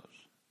his house.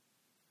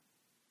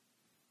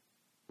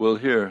 We'll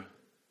hear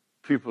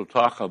people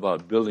talk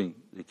about building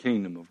the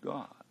kingdom of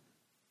God.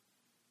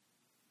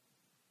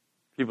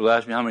 People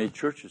ask me how many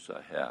churches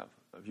I have.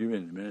 If you've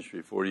been in the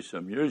ministry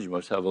 40-some years, you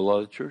must have a lot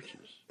of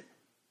churches.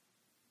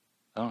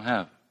 I don't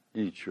have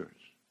any church.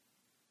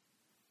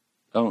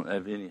 I don't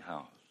have any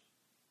house.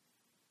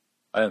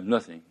 I have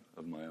nothing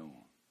of my own.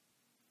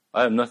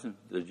 I have nothing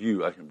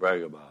that I can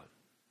brag about.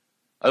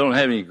 I don't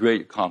have any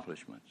great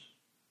accomplishments.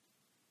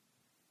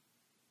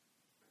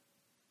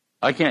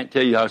 I can't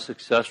tell you how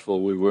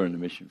successful we were in the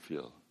mission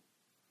field.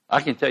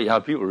 I can tell you how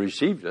people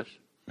received us.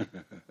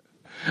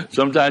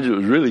 Sometimes it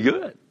was really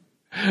good.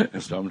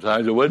 And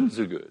sometimes it wasn't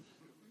so good.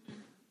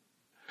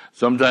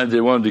 Sometimes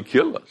they wanted to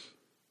kill us.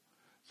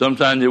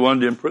 Sometimes they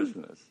wanted to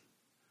imprison us.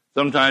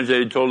 Sometimes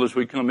they told us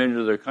we'd come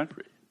into their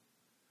country.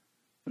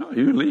 No,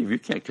 you leave. You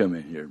can't come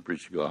in here and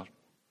preach the gospel.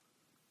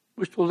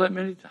 We're told that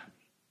many times.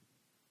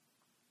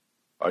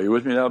 Are you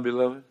with me now,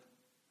 beloved?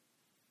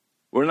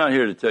 We're not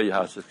here to tell you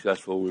how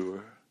successful we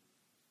were.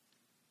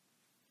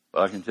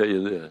 But I can tell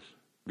you this.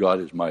 God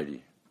is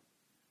mighty.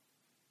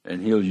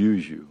 And he'll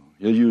use you.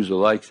 He'll use the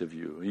likes of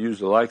you. He'll use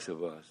the likes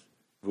of us.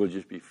 If we'll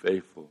just be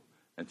faithful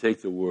and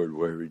take the word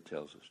wherever he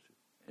tells us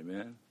to.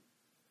 Amen?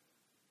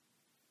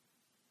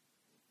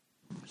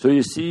 So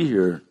you see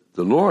here,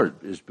 the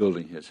Lord is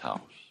building his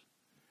house.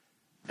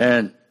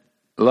 And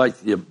like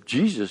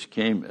Jesus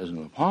came as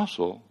an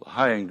apostle, the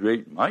high and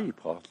great mighty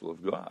apostle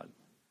of God,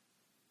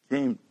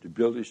 came to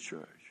build his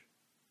church.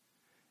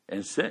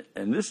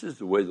 And this is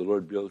the way the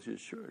Lord builds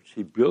his church.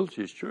 He builds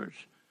his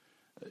church.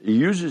 He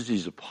uses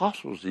these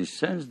apostles. He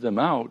sends them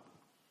out.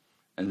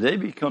 And they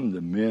become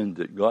the men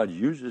that God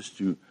uses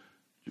to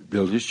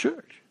build his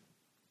church.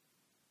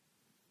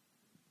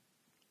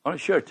 I want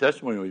to share a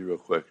testimony with you real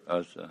quick.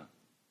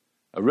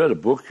 I read a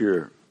book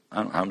here, I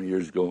don't know how many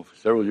years ago,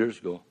 several years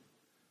ago.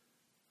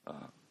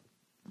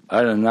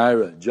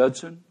 Adoniram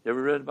Judson. You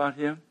ever read about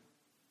him?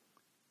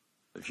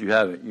 If you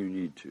haven't, you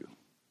need to.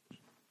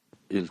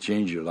 It'll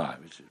change your life.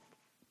 It's a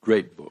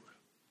great book.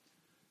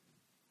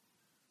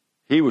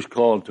 He was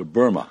called to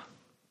Burma,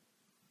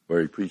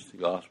 where he preached the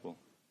gospel.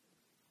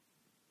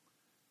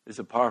 It's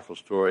a powerful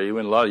story. He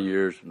went a lot of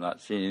years from not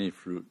seeing any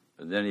fruit.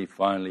 And then he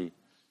finally,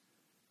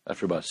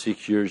 after about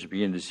 6 years, he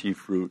began to see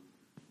fruit.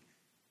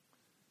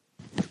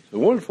 It's a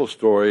wonderful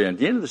story. And at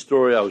the end of the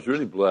story, I was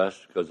really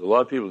blessed because a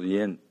lot of people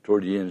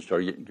toward the end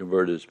started getting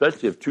converted,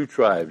 especially of two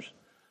tribes,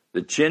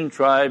 the Chin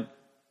tribe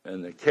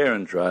and the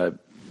Karen tribe.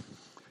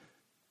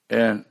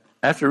 And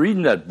after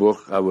reading that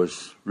book, I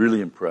was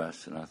really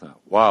impressed. And I thought,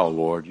 wow,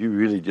 Lord, you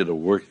really did a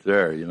work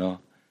there, you know.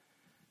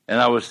 And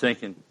I was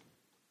thinking,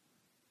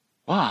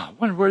 wow, I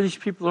wonder where these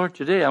people are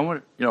today. I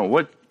wonder,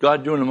 what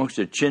God doing amongst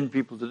the Chin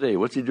people today?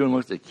 What's he doing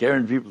amongst the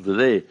Karen people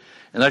today?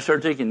 And I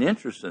started taking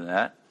interest in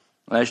that.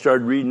 And I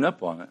started reading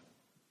up on it.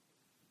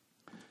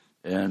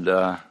 And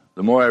the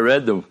more I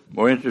read, the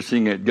more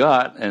interesting it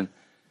got. And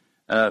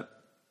I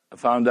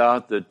found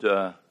out that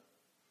the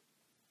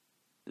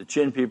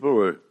Chin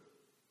people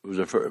was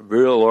a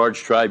very large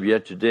tribe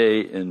yet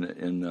today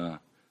in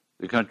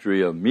the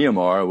country of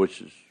Myanmar,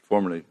 which is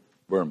formerly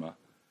Burma.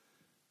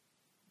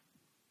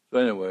 So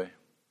anyway,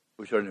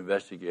 we started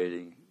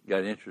investigating,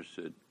 got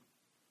interested,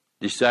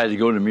 decided to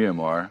go to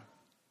Myanmar.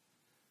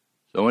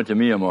 So I went to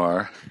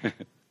Myanmar.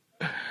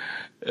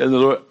 And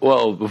the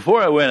Lord,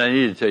 before I went, I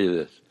need to tell you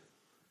this.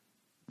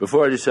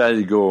 Before I decided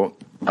to go,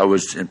 I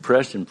was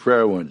impressed in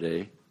prayer one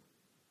day.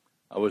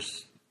 I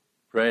was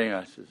praying.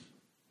 I said,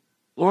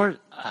 Lord,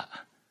 I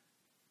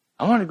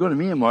want to go to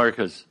Myanmar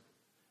because,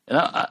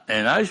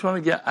 and I just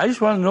want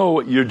to know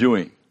what you're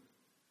doing.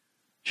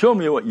 Show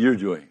me what you're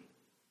doing.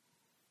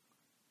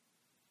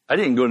 I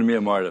didn't go to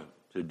Myanmar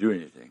to do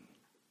anything.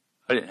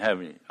 I didn't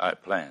have any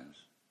plans.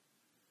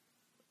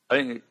 I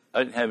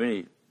didn't have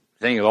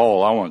anything at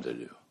all I wanted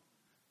to do.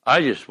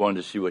 I just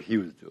wanted to see what he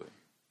was doing.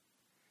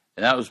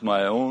 And that was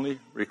my only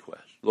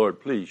request.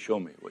 Lord, please show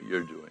me what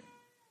you're doing.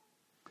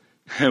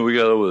 And we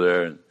got over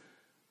there, and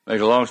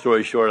make a long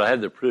story short, I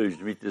had the privilege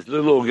to meet this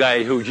little old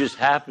guy who just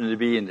happened to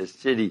be in the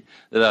city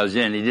that I was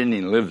in. He didn't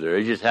even live there.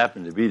 He just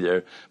happened to be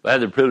there. But I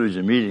had the privilege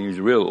of meeting him. He was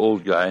a real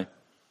old guy.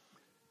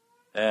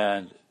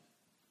 And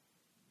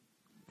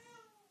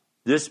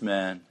this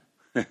man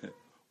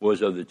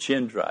was of the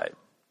Chin tribe.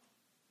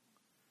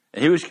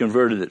 And he was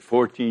converted at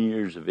 14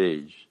 years of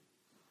age.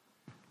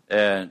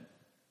 And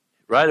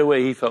right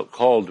away he felt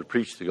called to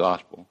preach the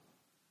gospel.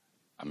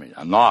 I mean,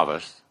 a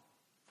novice,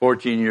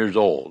 14 years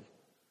old.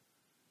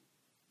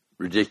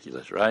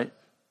 Ridiculous, right?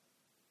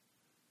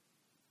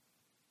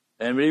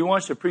 But he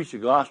wants to preach the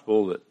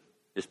gospel that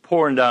is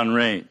pouring down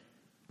rain.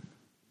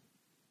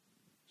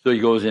 So he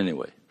goes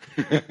anyway.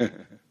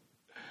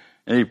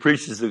 And he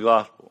preaches the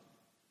gospel.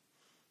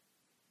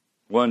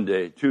 1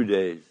 day, 2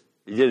 days.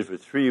 He did it for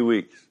 3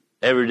 weeks.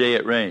 Every day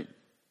it rained.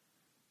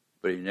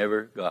 But he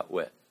never got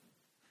wet.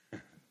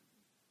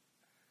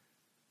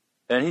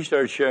 And he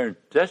started sharing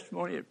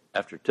testimony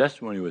after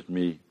testimony with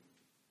me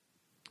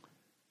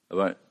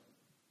about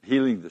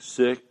healing the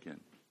sick and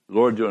the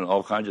Lord doing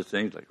all kinds of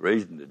things like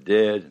raising the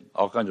dead and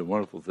all kinds of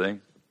wonderful things.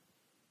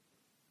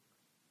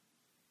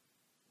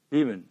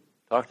 He even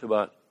talked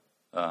about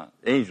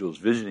angels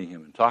visiting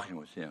him and talking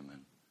with him.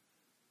 And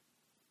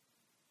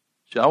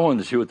so I wanted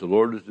to see what the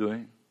Lord was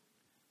doing.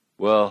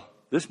 Well,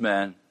 this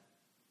man,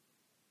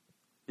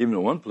 even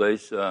in one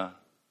place,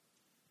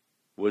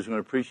 was going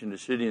to preach in the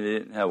city and they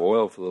didn't have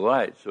oil for the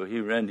light. So he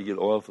ran to get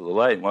oil for the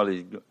light. And while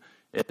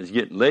it's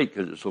getting late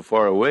because it's so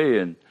far away,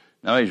 and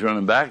now he's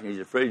running back and he's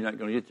afraid he's not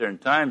going to get there in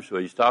time. So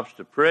he stops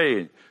to pray.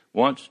 And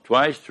once,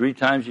 twice, 3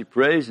 times he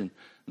prays. And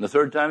the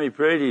third time he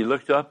prayed, he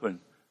looked up and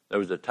there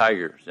was a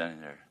tiger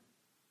standing there.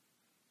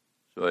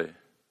 So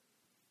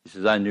he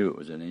says, I knew it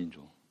was an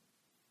angel.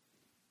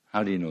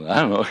 How do you know that?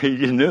 I don't know. He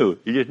just knew.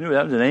 He just knew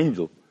that was an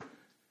angel.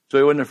 So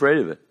he wasn't afraid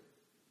of it.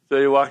 So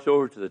he walked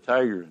over to the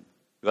tiger and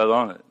got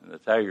on it. And the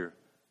tiger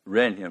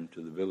ran him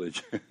to the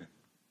village.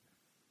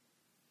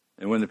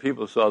 And when the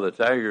people saw the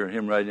tiger and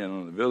him riding in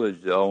on the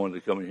village, they all wanted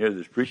to come and hear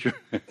this preacher.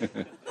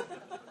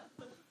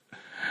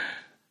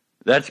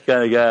 That's the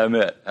kind of guy I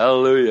met.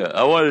 Hallelujah.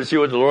 I wanted to see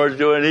what the Lord's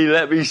doing. He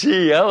let me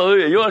see.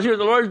 Hallelujah. You want to see what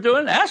the Lord's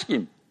doing? Ask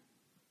him.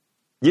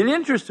 Get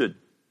interested.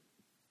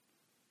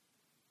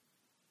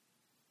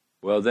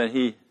 Well, then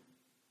he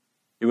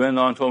went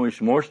on and told me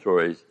some more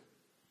stories.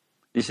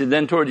 He said,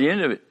 then toward the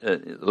end of it,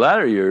 the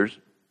latter years,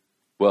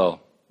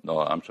 well, no,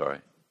 I'm sorry,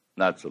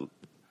 not so,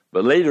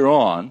 but later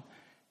on,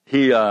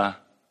 he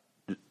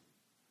wanted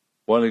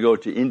to go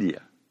to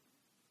India.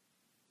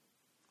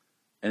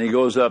 And he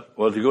goes up,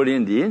 well, to go to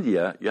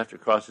India, you have to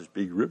cross this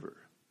big river.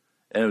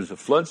 And it was a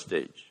flood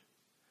stage.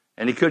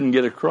 And he couldn't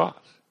get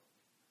across.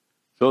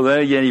 So then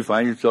again, he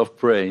finds himself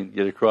praying,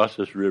 get across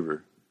this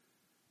river.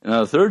 And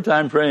on the third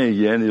time praying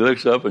again, he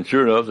looks up, and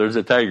sure enough, there's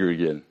a tiger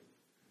again.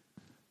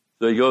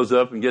 So he goes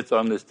up and gets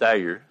on this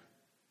tiger.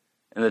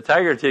 And the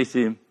tiger takes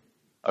him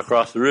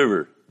across the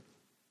river.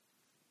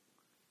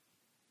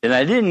 And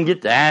I didn't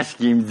get to ask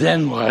him,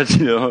 then what? I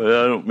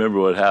don't remember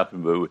what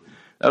happened, but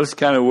that was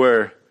kind of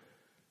where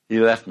he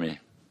left me.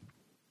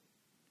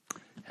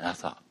 And I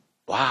thought,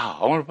 wow,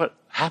 I wonder what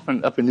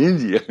happened up in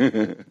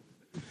India.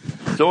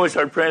 So I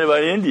started praying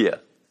about India.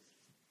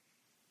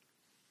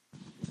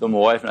 So my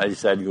wife and I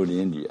decided to go to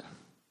India.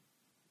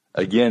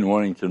 Again,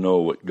 wanting to know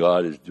what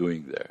God is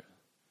doing there.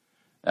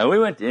 And we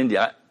went to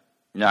India.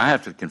 I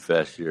have to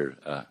confess here,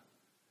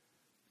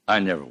 I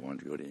never wanted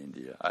to go to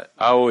India. I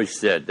always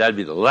said that'd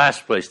be the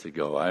last place to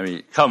go. I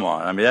mean, come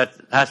on. I mean, that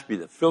has to be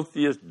the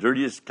filthiest,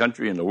 dirtiest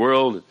country in the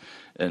world.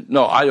 And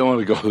no, I don't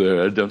want to go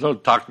there.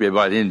 Don't talk to me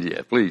about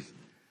India, please.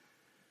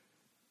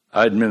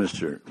 I'd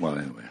minister. Well,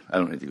 anyway, I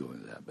don't need to go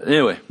into that. But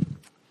anyway,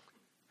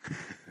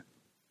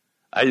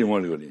 I didn't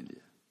want to go to India.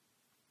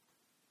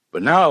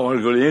 But now I want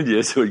to go to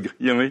India, so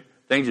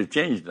things have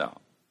changed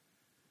now.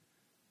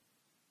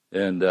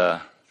 And so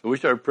we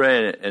started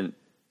praying, and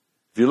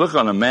if you look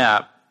on a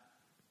map,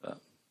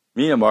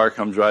 Myanmar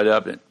comes right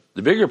up, and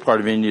the bigger part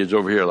of India is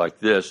over here like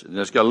this, and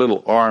it's got a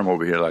little arm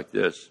over here like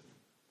this.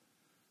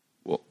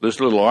 Well,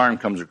 this little arm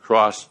comes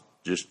across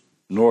just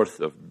north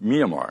of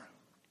Myanmar,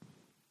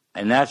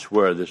 and that's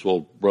where this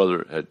old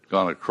brother had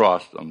gone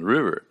across on the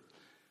river,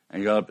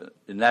 and got up,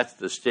 and that's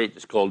the state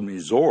that's called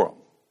Mizoram.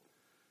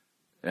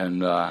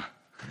 And so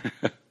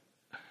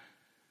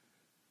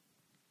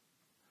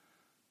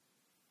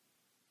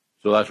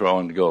that's where I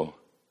wanted to go.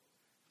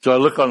 So I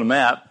look on the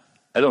map.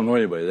 I don't know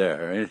anybody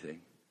there or anything.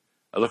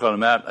 I look on the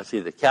map. I see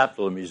the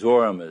capital of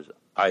Mizoram is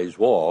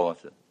Aizawl.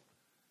 I said,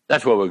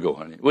 that's where we'll go,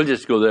 honey. We'll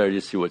just go there and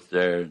just see what's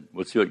there.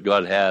 We'll see what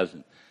God has,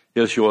 and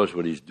He'll show us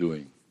what He's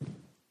doing.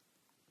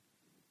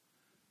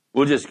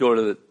 We'll just go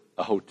to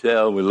a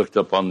hotel. We looked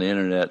up on the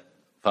internet,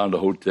 found a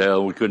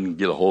hotel. We couldn't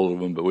get a hold of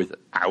them, but we thought,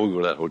 we'll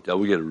go to that hotel.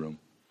 We'll get a room.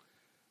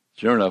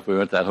 Sure enough, we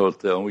went to that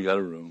hotel, and we got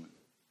a room.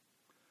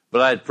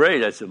 But I had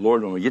prayed. I said,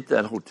 Lord, when we get to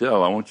that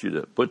hotel, I want you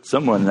to put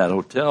someone in that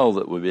hotel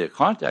that would be a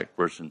contact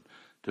person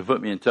to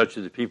put me in touch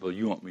with the people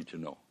you want me to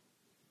know.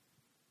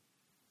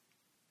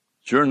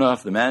 Sure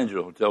enough, the manager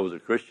of the hotel was a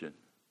Christian.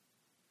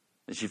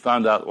 And she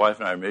found out the wife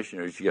and I are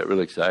missionaries. She got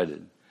really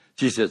excited.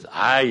 She says,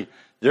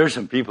 there's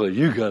some people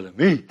you got to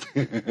meet.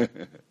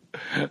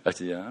 I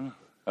said, yeah, I know.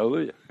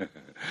 Hallelujah.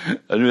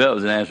 I knew that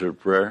was an answer to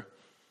prayer.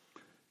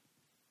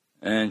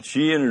 And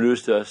she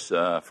introduced us,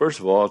 first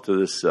of all, to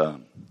this,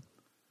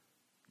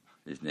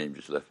 his name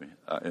just left me.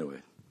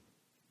 Anyway,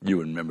 you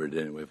wouldn't remember it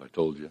anyway if I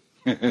told you.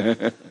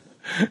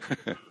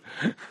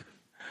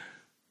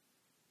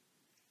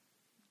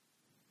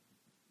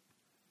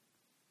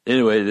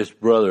 Anyway, this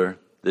brother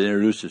they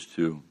introduced us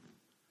to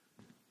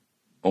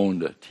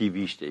owned a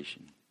TV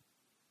station.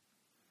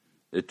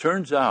 It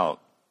turns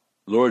out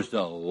the Lord's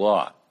done a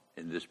lot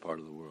in this part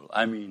of the world.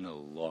 I mean a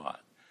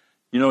lot.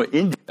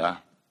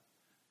 India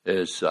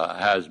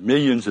has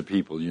millions of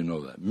people, you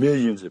know that.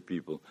 Millions of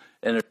people.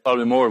 And there's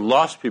probably more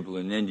lost people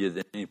in India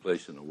than any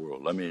place in the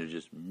world. I mean, there's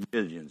just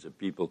millions of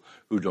people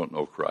who don't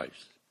know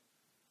Christ.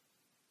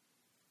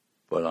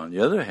 But on the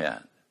other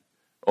hand,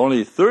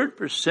 only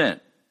 3%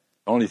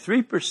 Only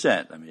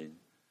 3%,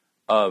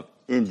 of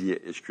India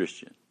is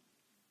Christian.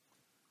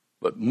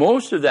 But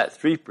most of that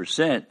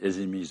 3% is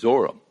in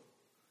Mizoram.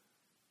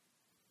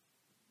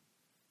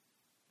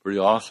 Pretty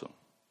awesome.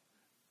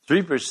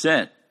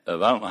 3%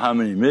 of I don't know how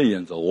many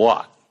millions, a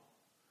lot.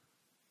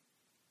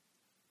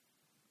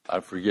 I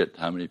forget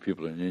how many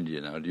people are in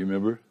India now. Do you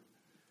remember?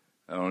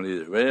 I don't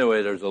either. But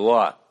anyway, there's a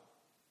lot.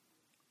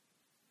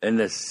 And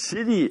the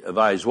city of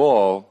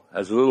Aizawl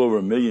has a little over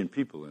 1 million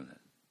people in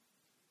it.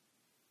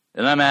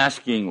 And I'm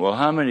asking, well,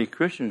 how many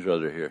Christians are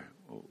there here?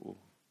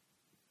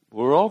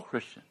 We're all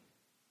Christian.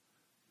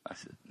 I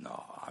said,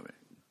 no,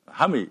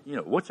 how many,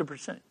 what's the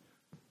percent?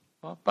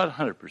 Well, about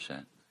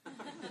 100%.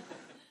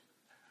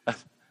 I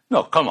said,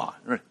 no, come on.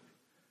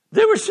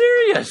 They were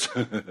serious.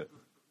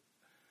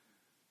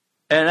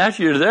 And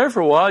after you're there for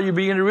a while, you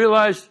begin to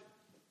realize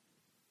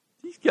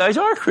these guys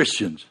are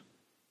Christians.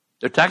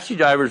 Their taxi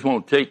drivers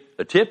won't take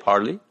a tip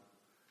hardly.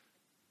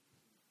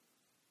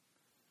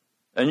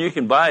 And you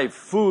can buy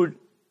food,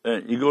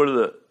 and you go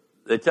to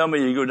they tell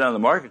me you go down the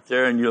market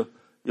there and you'll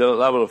be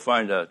able to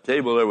find a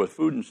table there with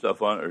food and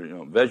stuff on it,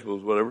 or,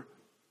 vegetables, whatever.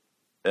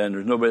 And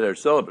there's nobody there to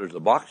sell it, but there's a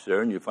box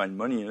there and you find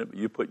money in it, but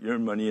you put your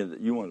money in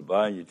that you want to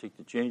buy and you take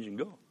the change and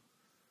go.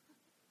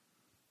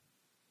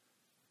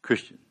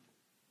 Christian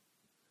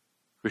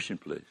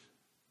place.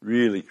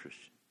 Really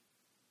Christian.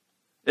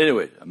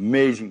 Anyway,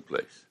 amazing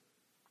place.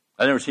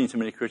 I've never seen so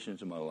many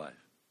Christians in my life.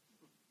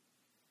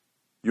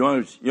 You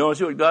want to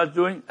see what God's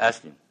doing?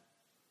 Ask Him.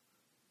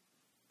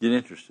 Get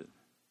interested.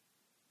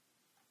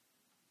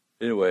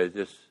 Anyway,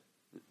 this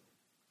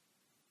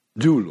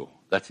Dulo,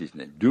 that's his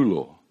name,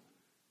 Dulo,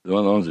 the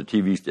one that owns the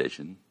TV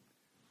station.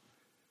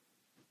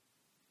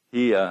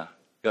 He got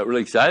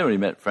really excited when he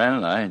met Fran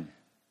and I and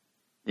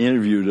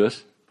interviewed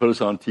us, put us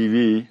on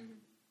TV.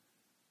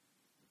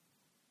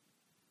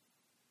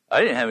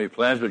 I didn't have any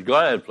plans, but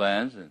God had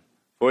plans. And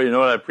before you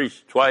know it, I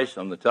preached twice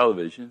on the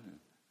television.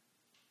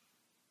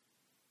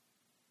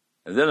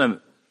 And then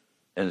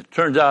it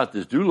turns out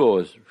this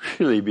Dulo is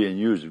really being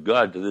used of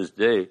God to this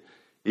day.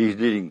 He's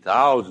leading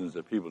thousands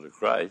of people to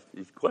Christ.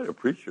 He's quite a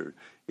preacher.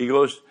 He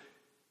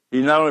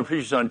not only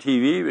preaches on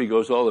TV, but he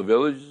goes to all the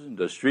villages and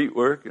does street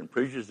work and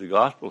preaches the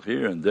gospel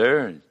here and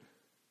there. And he's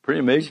a pretty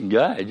amazing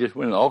guy. He just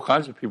winning all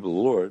kinds of people to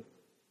the Lord.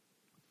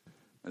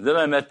 And then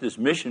I met this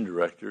mission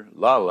director,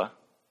 Lala.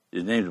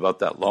 His name's about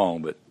that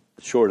long, but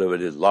the short of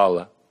it is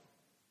Lala.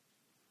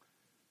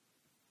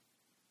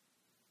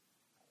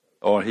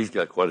 Oh, and he's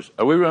got quite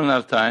a... Are we running out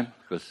of time?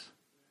 Because,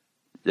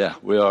 yeah,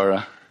 we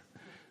are.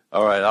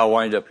 All right, I'll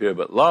wind up here.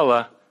 But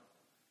Lala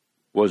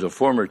was a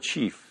former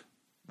chief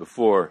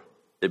before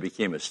it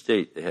became a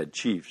state. They had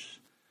chiefs.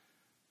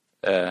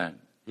 And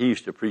he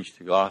used to preach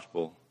the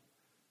gospel.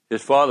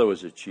 His father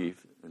was a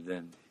chief, and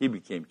then he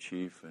became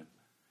chief.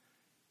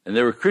 And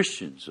they were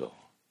Christians, though.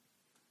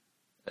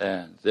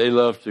 And they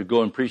loved to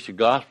go and preach the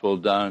gospel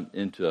down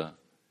into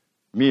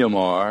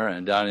Myanmar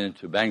and down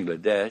into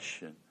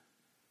Bangladesh.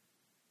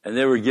 And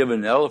they were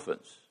given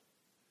elephants.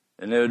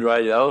 And they would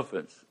ride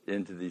elephants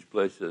into these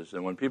places.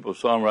 And when people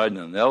saw them riding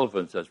on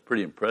elephants, that's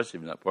pretty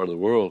impressive in that part of the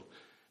world.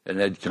 And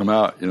they'd come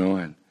out,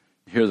 and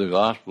hear the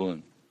gospel.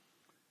 And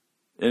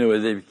anyway,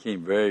 they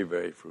became very,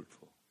 very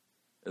fruitful.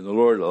 And the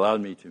Lord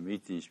allowed me to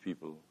meet these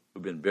people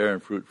who've been bearing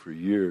fruit for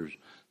years.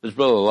 This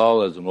brother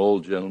Lala is an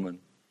old gentleman.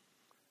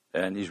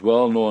 And he's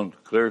well known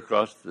clear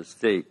across the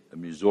state of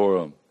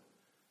Mizoram.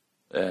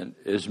 And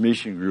his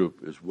mission group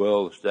is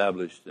well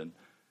established. And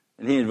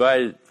he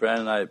invited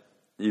Fran and I,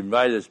 he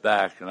invited us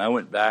back. And I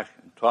went back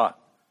and taught,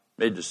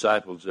 made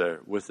disciples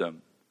there with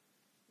him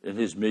in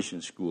his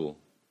mission school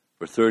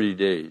for 30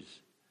 days.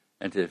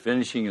 And to the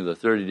finishing of the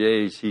 30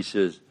 days, he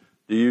says,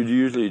 do you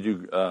usually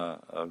do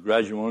a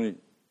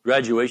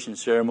graduation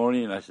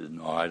ceremony? And I said,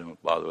 no, I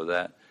don't bother with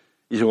that.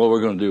 He said, well,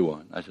 we're going to do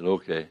one. I said,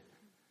 okay.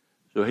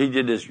 So he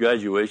did this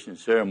graduation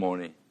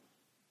ceremony,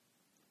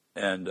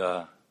 and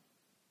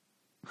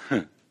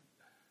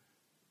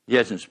he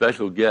had some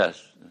special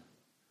guests.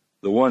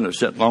 The one that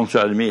sat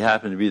alongside of me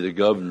happened to be the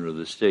governor of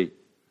the state,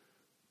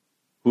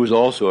 who was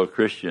also a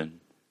Christian,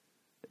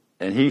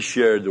 and he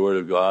shared the Word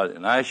of God,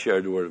 and I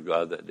shared the Word of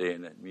God that day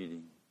in that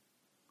meeting.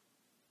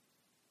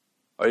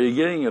 Are you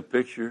getting a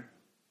picture of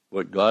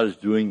what God is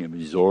doing in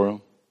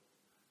Mizoram?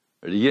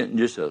 Are you getting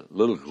just a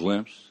little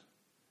glimpse?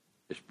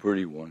 It's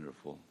pretty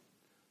wonderful.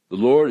 The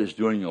Lord is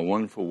doing a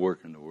wonderful work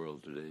in the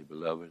world today,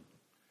 beloved.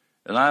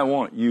 And I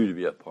want you to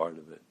be a part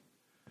of it.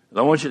 And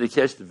I want you to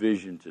catch the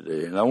vision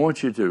today. And I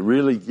want you to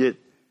really get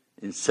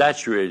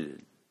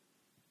saturated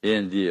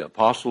in the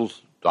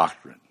apostles'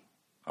 doctrine.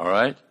 All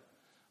right?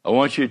 I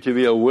want you to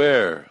be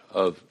aware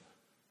of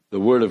the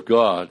Word of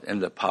God and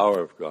the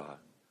power of God.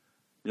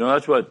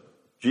 That's what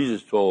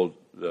Jesus told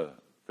the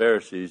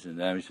Pharisees and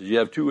them. He says, you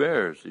have two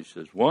errors. He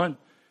says, one,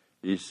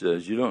 he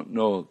says, you don't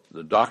know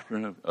the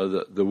doctrine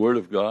of the Word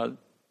of God,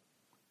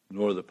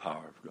 nor the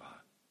power of God.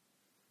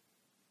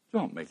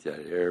 Don't make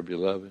that error,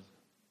 beloved.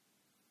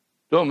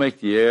 Don't make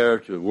the error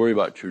to worry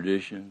about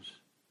traditions.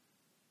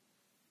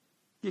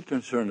 Get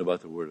concerned about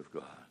the Word of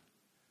God.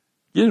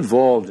 Get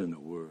involved in the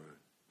Word.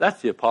 That's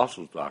the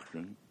apostles'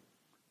 doctrine.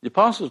 The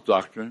apostles'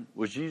 doctrine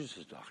was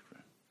Jesus'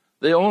 doctrine.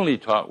 They only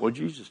taught what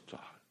Jesus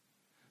taught.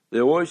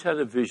 They always had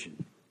a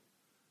vision,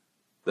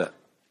 the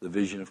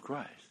vision of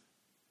Christ,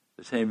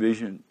 the same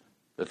vision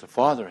that the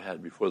Father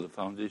had before the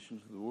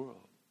foundations of the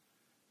world.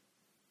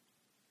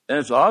 And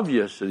it's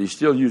obvious that he's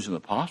still using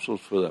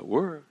apostles for that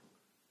work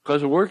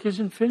because the work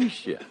isn't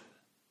finished yet.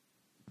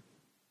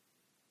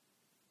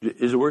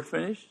 Is the work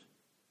finished?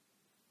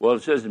 Well,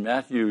 it says in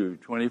Matthew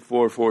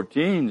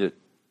 24:14 that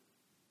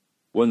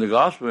when the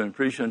gospel has been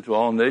preached unto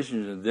all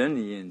nations, and then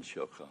the end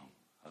shall come.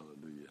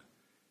 Hallelujah.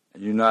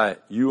 And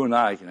you and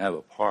I can have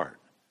a part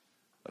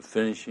of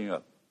finishing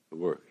up the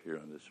work here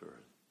on this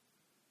earth.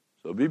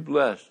 So be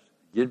blessed.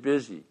 Get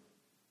busy.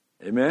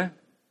 Amen?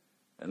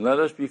 And let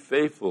us be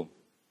faithful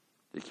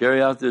to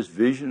carry out this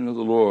vision of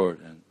the Lord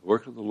and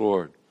work of the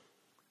Lord.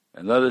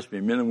 And let us be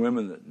men and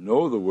women that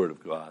know the Word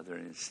of God. They're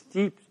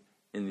steeped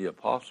in the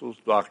apostles'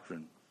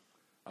 doctrine.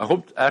 I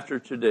hope after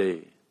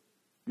today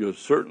you'll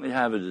certainly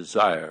have a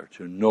desire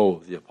to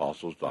know the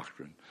apostles'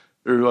 doctrine.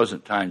 There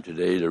wasn't time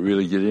today to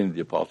really get into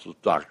the apostles'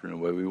 doctrine the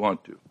way we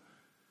want to.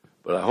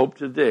 But I hope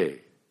today,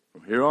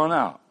 from here on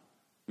out,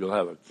 you'll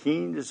have a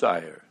keen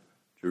desire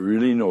to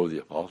really know the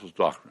apostles'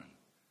 doctrine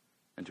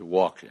and to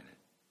walk in it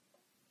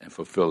and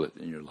fulfill it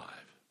in your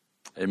life.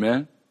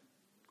 Amen?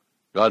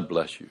 God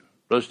bless you.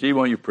 Brother Steve,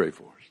 why don't you pray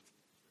for us?